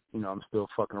that, but I'm still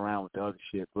fucking around with the other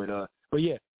shit. But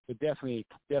yeah, but definitely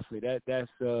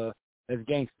that's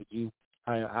gangster, G.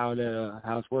 How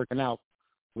it's working out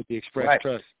with the Express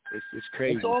Trust. It's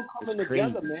crazy. It's all coming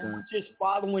together, man. We're just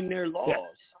following their laws. Yeah.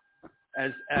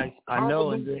 As I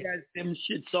know, as them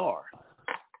shits are.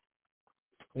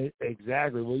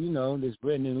 Exactly. Well, there's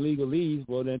written in legalese.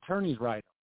 Well, the attorneys write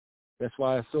them. That's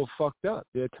why it's so fucked up.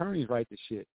 The attorneys write the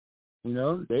shit. They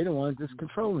the ones just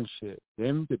controlling shit.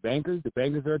 Them, the bankers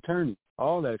are attorneys.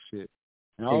 All that shit.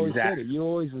 And I always said it. You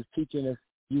always was teaching us.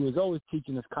 You was always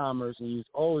teaching us commerce, and you was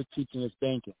always teaching us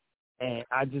banking. And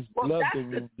I just love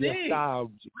the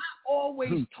style. I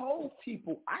always told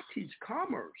people I teach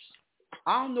commerce.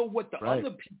 I don't know what the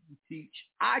other people teach.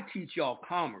 I teach y'all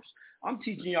commerce. I'm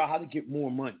teaching y'all how to get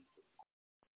more money.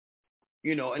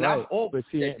 And I've always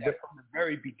said that from the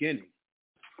very beginning.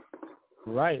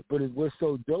 Right, but what's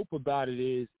so dope about it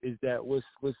is that what's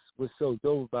so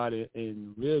dope about it,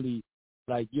 and really,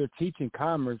 like, you're teaching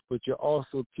commerce, but you're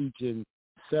also teaching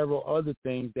several other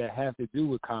things that have to do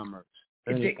with commerce.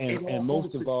 And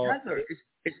most of all,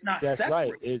 it's not that's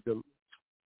separate.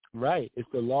 Right. It's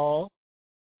the law.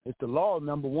 It's the law,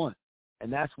 number one.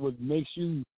 And that's what makes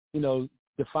you,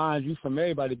 defines you from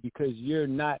everybody, because you're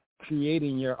not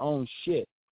creating your own shit.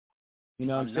 You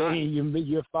know what I'm saying?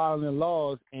 You're following the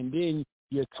laws, and then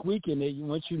you're tweaking it.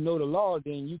 Once you know the law,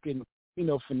 then you can,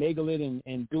 finagle it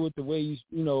and do it the way you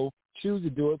choose to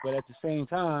do it. But at the same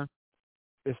time,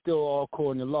 it's still all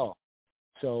according to law.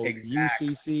 So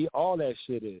UCC, all that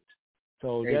shit is.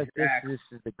 So this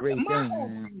is the great thing,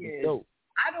 man. It's dope.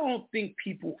 I don't think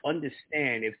people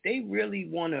understand, if they really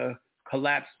want to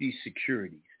collapse these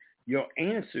securities, your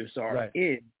answers are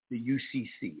in the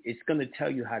UCC. It's going to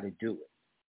tell you how to do it.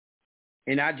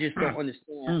 And I just don't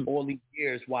understand all these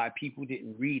years why people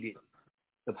didn't read it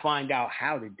to find out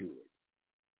how to do it.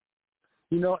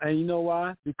 You know, and you know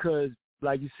why? Because,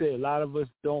 like you said, a lot of us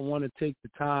don't want to take the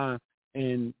time,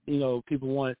 and you know, people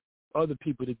want other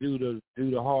people to do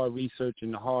the hard research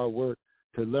and the hard work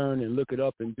to learn and look it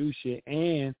up and do shit.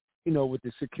 And you know, with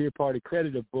the secure party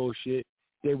creditor bullshit,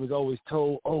 they was always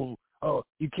told, oh,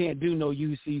 you can't do no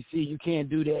UCC, you can't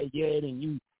do that yet, and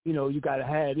you know, you got to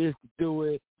have this to do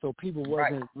it. So people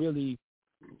wasn't really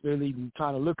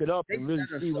trying to look it up and really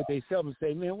see what they sell and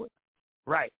say, man, what?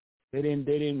 Right. They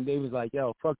was like,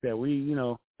 yo, fuck that.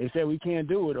 They said we can't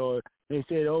do it, or they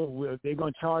said, oh, they're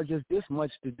going to charge us this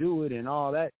much to do it and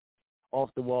all that off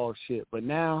the wall shit. But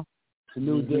now it's a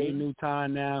new day, new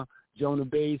time now. Jonah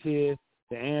Bay's here,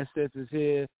 the ancestors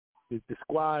here, the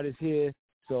squad is here.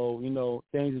 So, you know,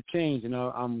 things have changed, and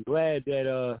I'm glad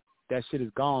that that shit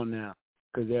is gone now.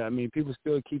 Because, I mean, people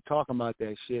still keep talking about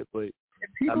that shit, but,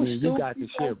 I mean, you got the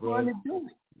shit, bro.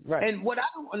 Right. And what I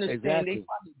don't understand, they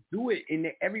probably do it, and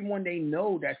everyone they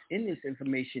know that's in this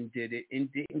information did it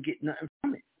and didn't get nothing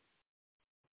from it.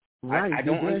 Right. I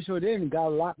don't understand. Sure didn't. Got a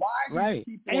lot. Why do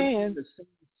people do the same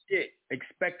shit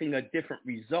expecting a different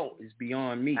result is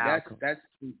beyond me. That's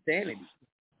insanity.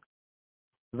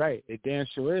 Right. It damn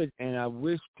sure is. And I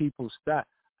wish people stop.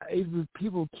 Even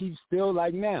people keep still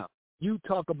like now. You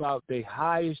talk about the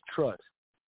highest trust.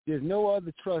 There's no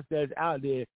other trust that's out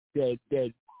there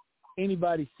that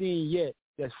anybody's seen yet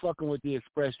that's fucking with the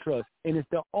express trust. And it's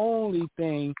the only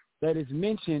thing that is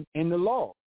mentioned in the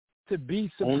law to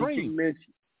be supreme. Only thing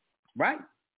mentioned. Right.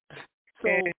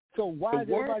 So why does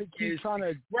everybody keep trying to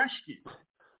expression?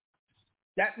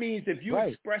 That means if you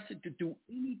express it to do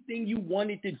anything you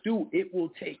wanted to do, it will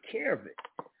take care of it.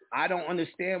 I don't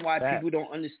understand why people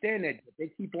don't understand that. They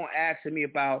keep on asking me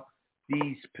about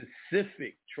these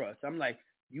specific trusts. I'm like,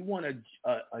 you want a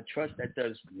trust that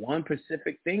does one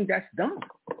specific thing? That's dumb.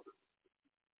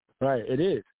 Right, it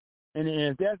is. And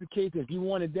if that's the case, if you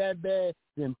want it that bad,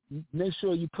 then make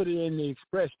sure you put it in the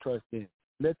express trust then.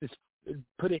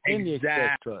 Put it in the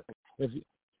express trust.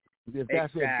 If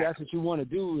that's what you want to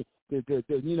do,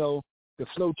 to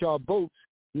float y'all boats,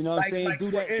 you know what I'm saying? Like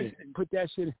do that. Instance, put that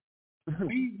shit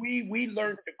in. we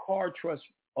learned the car trust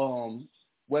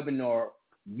webinar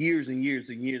years and years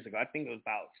and years ago. I think it was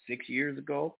about 6 years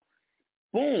ago.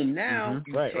 Boom! Now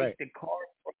you take the car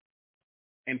trust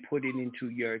and put it into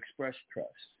your express trust.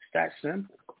 It's that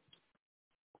simple.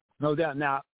 No doubt.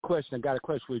 Now, I got a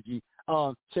question for you.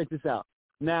 Check this out.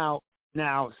 Now,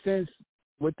 since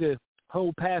with the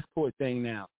whole passport thing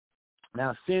now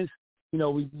since,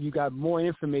 you got more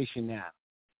information now,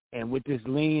 and with this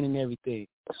lien and everything,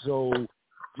 so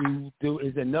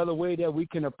is another way that we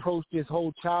can approach this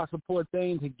whole child support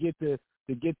thing to get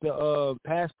the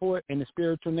passport and the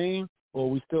spiritual name, or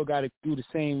we still got to do the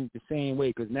same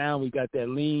way? Because now we got that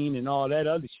lien and all that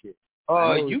other shit.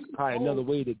 You can probably another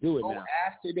way to do it now.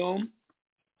 After them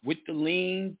with the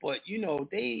lien, but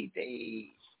they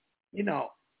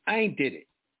I ain't did it.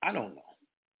 I don't know.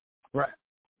 Right.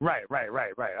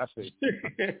 I see.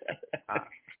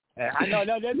 I know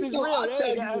that is real. I'll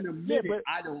tell you in a minute. But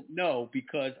I don't know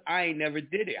because I ain't never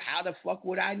did it. How the fuck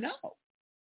would I know?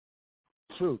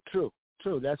 True.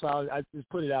 That's why I just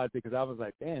put it out there because I was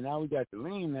like, damn, now we got the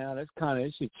lien now. That's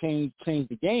it should change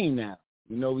the game now.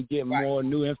 We get more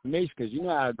new information because you know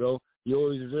how it go. You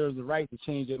always reserve the right to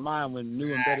change your mind when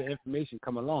new and better information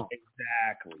come along.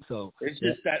 Exactly. So it's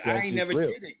just that I ain't never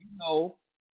did it.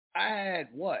 I had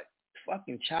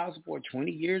fucking child support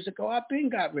 20 years ago. I've been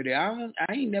got rid of it.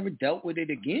 I ain't never dealt with it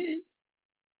again.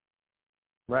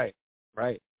 Right.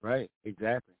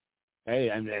 Exactly. Hey,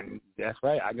 and that's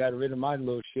right. I got rid of my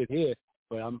little shit here,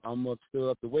 but I'm still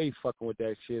up the way fucking with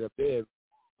that shit up there.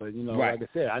 But like I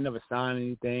said, I never signed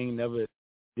anything, never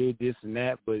did this and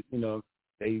that. But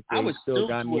they still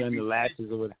got me under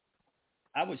latches or whatever.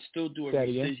 I would still do a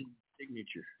rescission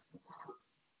signature.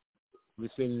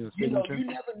 Rescission you signature? You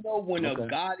never know when a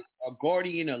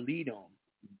guardian ad litem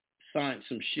signed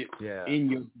some shit in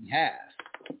your behalf.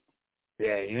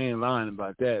 Yeah, you ain't lying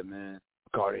about that, man.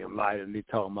 Guardian ad litem, they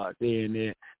talking about they're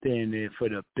in there for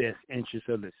the best interest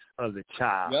of the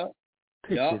child. Yep.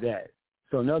 Picture that.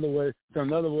 So in other words,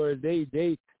 they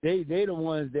the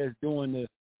ones that's doing the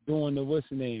what's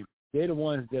the name? They're the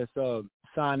ones that's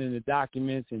signing the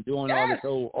documents and doing all this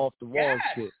old off the wall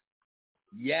shit.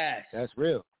 Yes. That's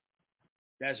real.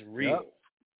 That's real.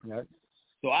 Yep.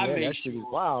 So I make that shit is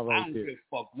wild right I don't there. give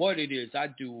a fuck what it is. I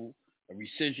do a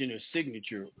rescission or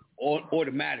signature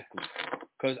automatically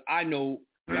because I know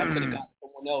I could have got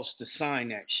someone else to sign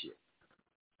that shit.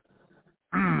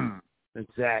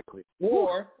 Exactly.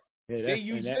 Or they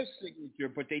use your signature,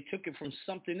 but they took it from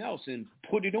something else and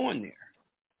put it on there.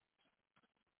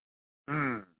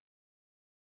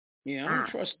 Yeah, I don't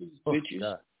trust these bitches.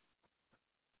 God.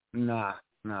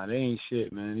 Nah, they ain't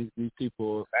shit, man. These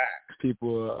people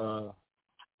are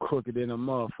crooked in a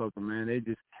motherfucker, man. They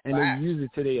use it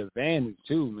to their advantage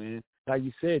too, man. Like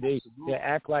you said, they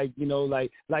act like,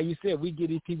 like you said, we give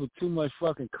these people too much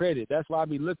fucking credit. That's why I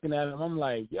be looking at them. I'm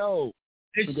like, yo.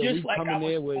 It's just like I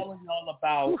was telling y'all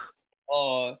about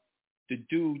the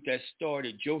dude that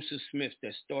started, Joseph Smith,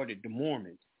 that started the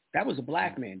Mormons. That was a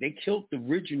black man. They killed the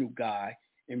original guy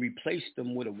and replaced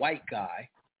him with a white guy,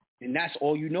 and that's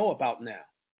all you know about now.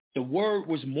 The word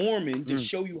was Mormon to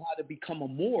show you how to become a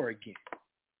Moor again.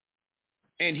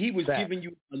 And he was giving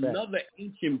you another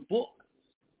ancient book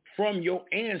from your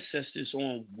ancestors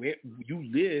on where you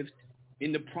lived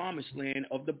in the promised land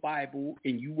of the Bible,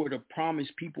 and you were the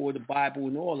promised people of the Bible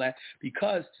and all that.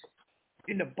 Because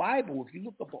in the Bible, if you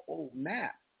look up an old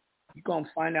map, you're going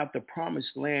to find out the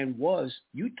promised land was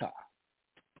Utah.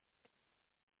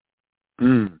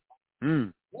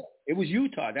 It was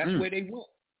Utah. That's where they went.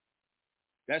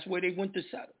 That's where they went to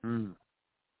settle.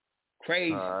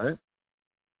 Crazy. All right.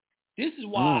 This is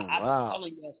why I've been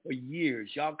telling y'all for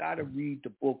years, y'all got to read the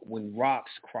book When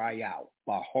Rocks Cry Out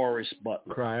by Horace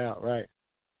Butler. Cry Out, right.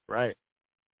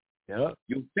 Yep.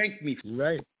 You'll thank me.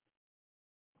 Right.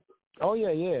 Oh,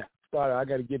 yeah. Started. I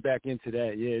got to get back into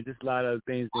that. Yeah, just a lot of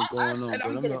things been going on.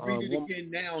 I'm going to read it again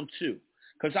now, too,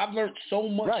 because I've learned so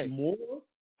much more.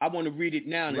 I want to read it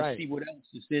now and see what else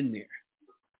is in there.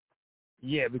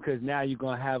 Yeah, because now you're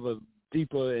going to have a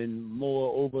deeper and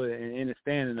more over and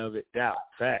understanding of it.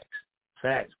 Facts.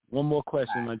 One more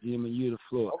question, my G, and you the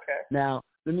floor. Okay. Now,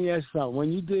 let me ask you something.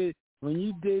 When you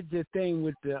did your thing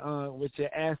with the with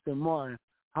your Aston Martin,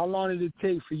 how long did it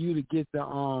take for you to get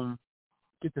the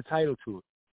title to it?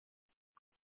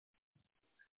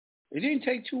 It didn't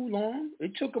take too long.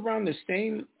 It took around the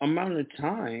same amount of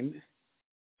time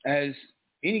as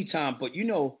any time, but it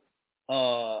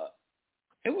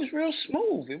was real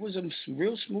smooth. It was a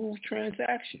real smooth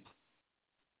transaction.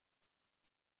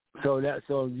 So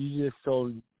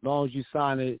long as you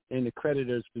sign it in the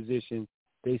creditor's position,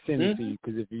 they send it to you.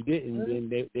 Because if you didn't, then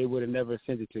they would have never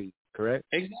sent it to you. Correct?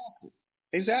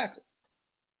 Exactly.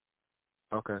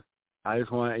 Okay. I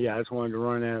just wanted to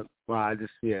run that. Well,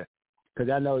 because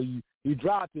I know you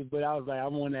dropped it, but I was like, I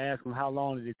wanted to ask them how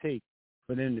long did it take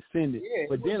for them to send it. Yeah,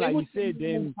 but then, like you said,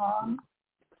 then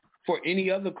for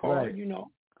any other car,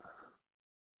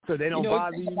 So they don't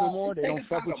bother you no more? They don't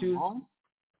fuck with you?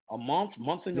 A month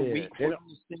and a week for them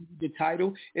to send you the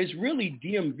title. It's really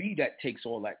DMV that takes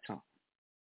all that time.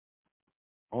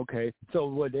 Okay.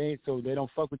 So they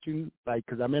don't fuck with you? Like,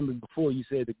 because I remember before you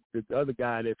said the other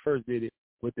guy that first did it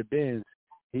with the Benz,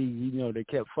 he they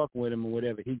kept fucking with him or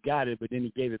whatever. He got it, but then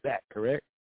he gave it back, correct?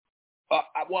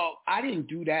 Well, I didn't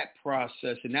do that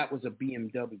process, and that was a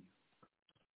BMW.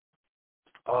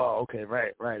 Oh, okay,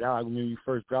 right. I remember you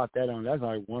first dropped that on. That's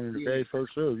like one of the very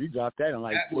first shows. You dropped that on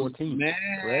like 14. Man,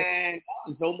 correct? That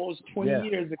was almost 20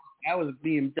 years ago. That was a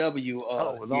BMW.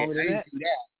 Longer than that?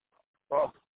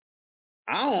 Oh.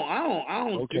 I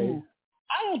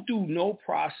don't do no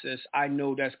process I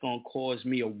know that's gonna cause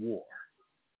me a war.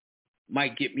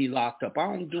 Might get me locked up. I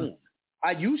don't do them.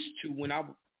 I used to when I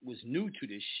was new to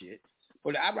this shit,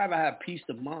 but I'd rather have peace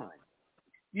of mind.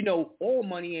 All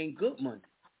money ain't good money.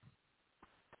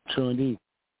 True indeed.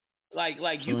 Like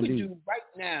you could do right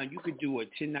now, you could do a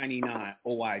 1099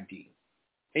 OID,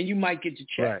 and you might get the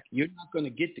check. Right. You're not going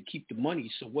to get to keep the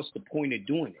money, so what's the point of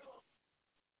doing it?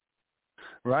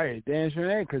 Right, damn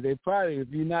sure ain't, because they probably, if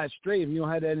you're not straight, if you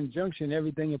don't have that injunction,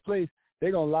 everything in place,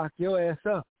 they're going to lock your ass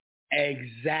up.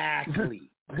 Exactly.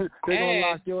 They're going to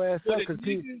lock your ass up. The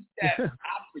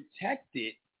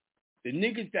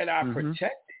niggas that I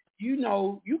protected,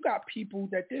 you got people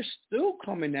that they're still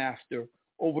coming after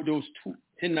over those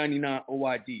 1099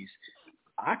 OIDs.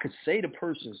 I could say the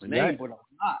person's name, but I'm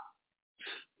not.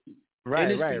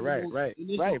 Right.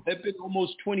 It's been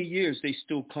almost 20 years they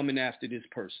still coming after this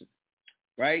person,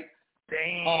 right?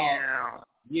 Damn.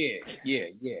 Yeah.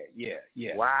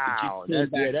 Wow.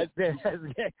 That's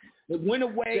it went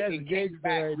away and came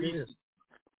back recently,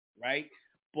 right?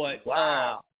 But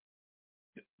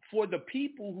for the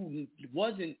people who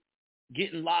wasn't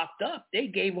getting locked up, they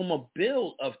gave them a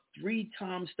bill of 3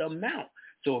 times the amount.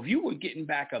 So if you were getting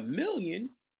back $1 million,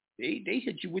 they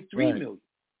hit you with $3 million.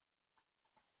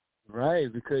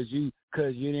 Right, because you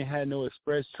didn't have no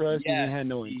express trust, you didn't have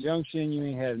no injunction, you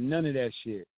didn't have none of that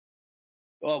shit.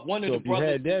 One of the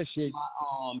brothers had that shit.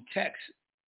 My text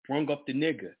brung up the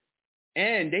nigga,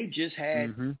 and they just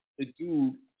had the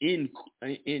dude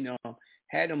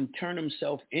had him turn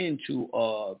himself into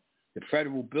the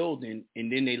federal building,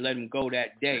 and then they let him go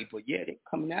that day. But yeah, they're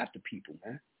coming after people,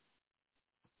 man.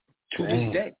 To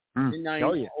this day.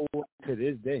 Oh yeah. To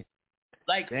this day.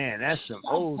 Like, man, that's some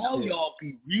I'll old tell shit. y'all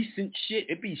be recent shit.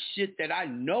 It be shit that I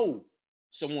know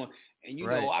someone, and you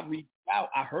know, I reached out.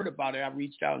 I heard about it. I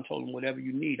reached out and told them whatever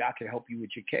you need, I can help you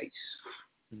with your case.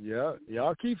 Yeah,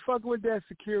 y'all keep fucking with that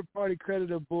secure party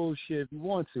creditor bullshit if you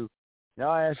want to.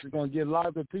 Y'all actually gonna get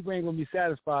locked up. People ain't gonna be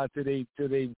satisfied till they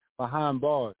behind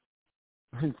bars.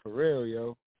 For real,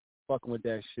 yo. Fucking with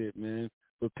that shit, man.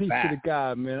 But peace to the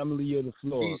God, man. I'm gonna leave you the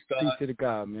floor. Peace to the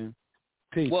God, man.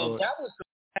 Peace. Well, Lord. that was the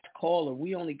last caller.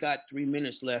 We only got 3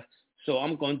 minutes left, so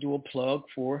I'm gonna do a plug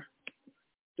for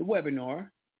the webinar.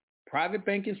 Private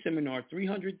banking seminar,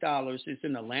 $300. It's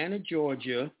in Atlanta,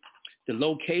 Georgia. The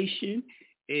location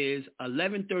is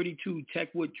 1132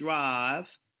 Techwood Drive,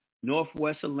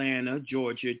 Northwest Atlanta,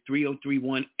 Georgia,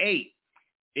 30318.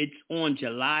 It's on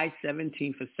July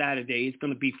 17th for Saturday. It's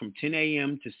going to be from 10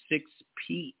 a.m. to 6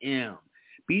 p.m.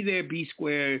 Be there, be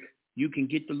square. You can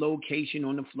get the location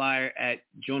on the flyer at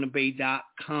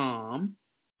jonahbay.com,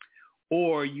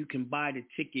 or you can buy the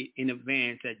ticket in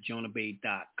advance at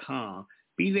jonahbay.com.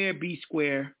 Be there, be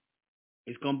square.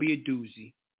 It's going to be a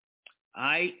doozy. All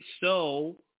right,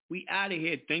 so we out of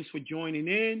here. Thanks for joining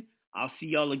in. I'll see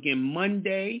y'all again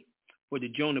Monday for the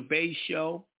Jonah Bay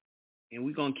Show, and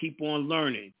we're going to keep on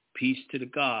learning. Peace to the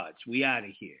gods. We out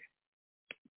of here.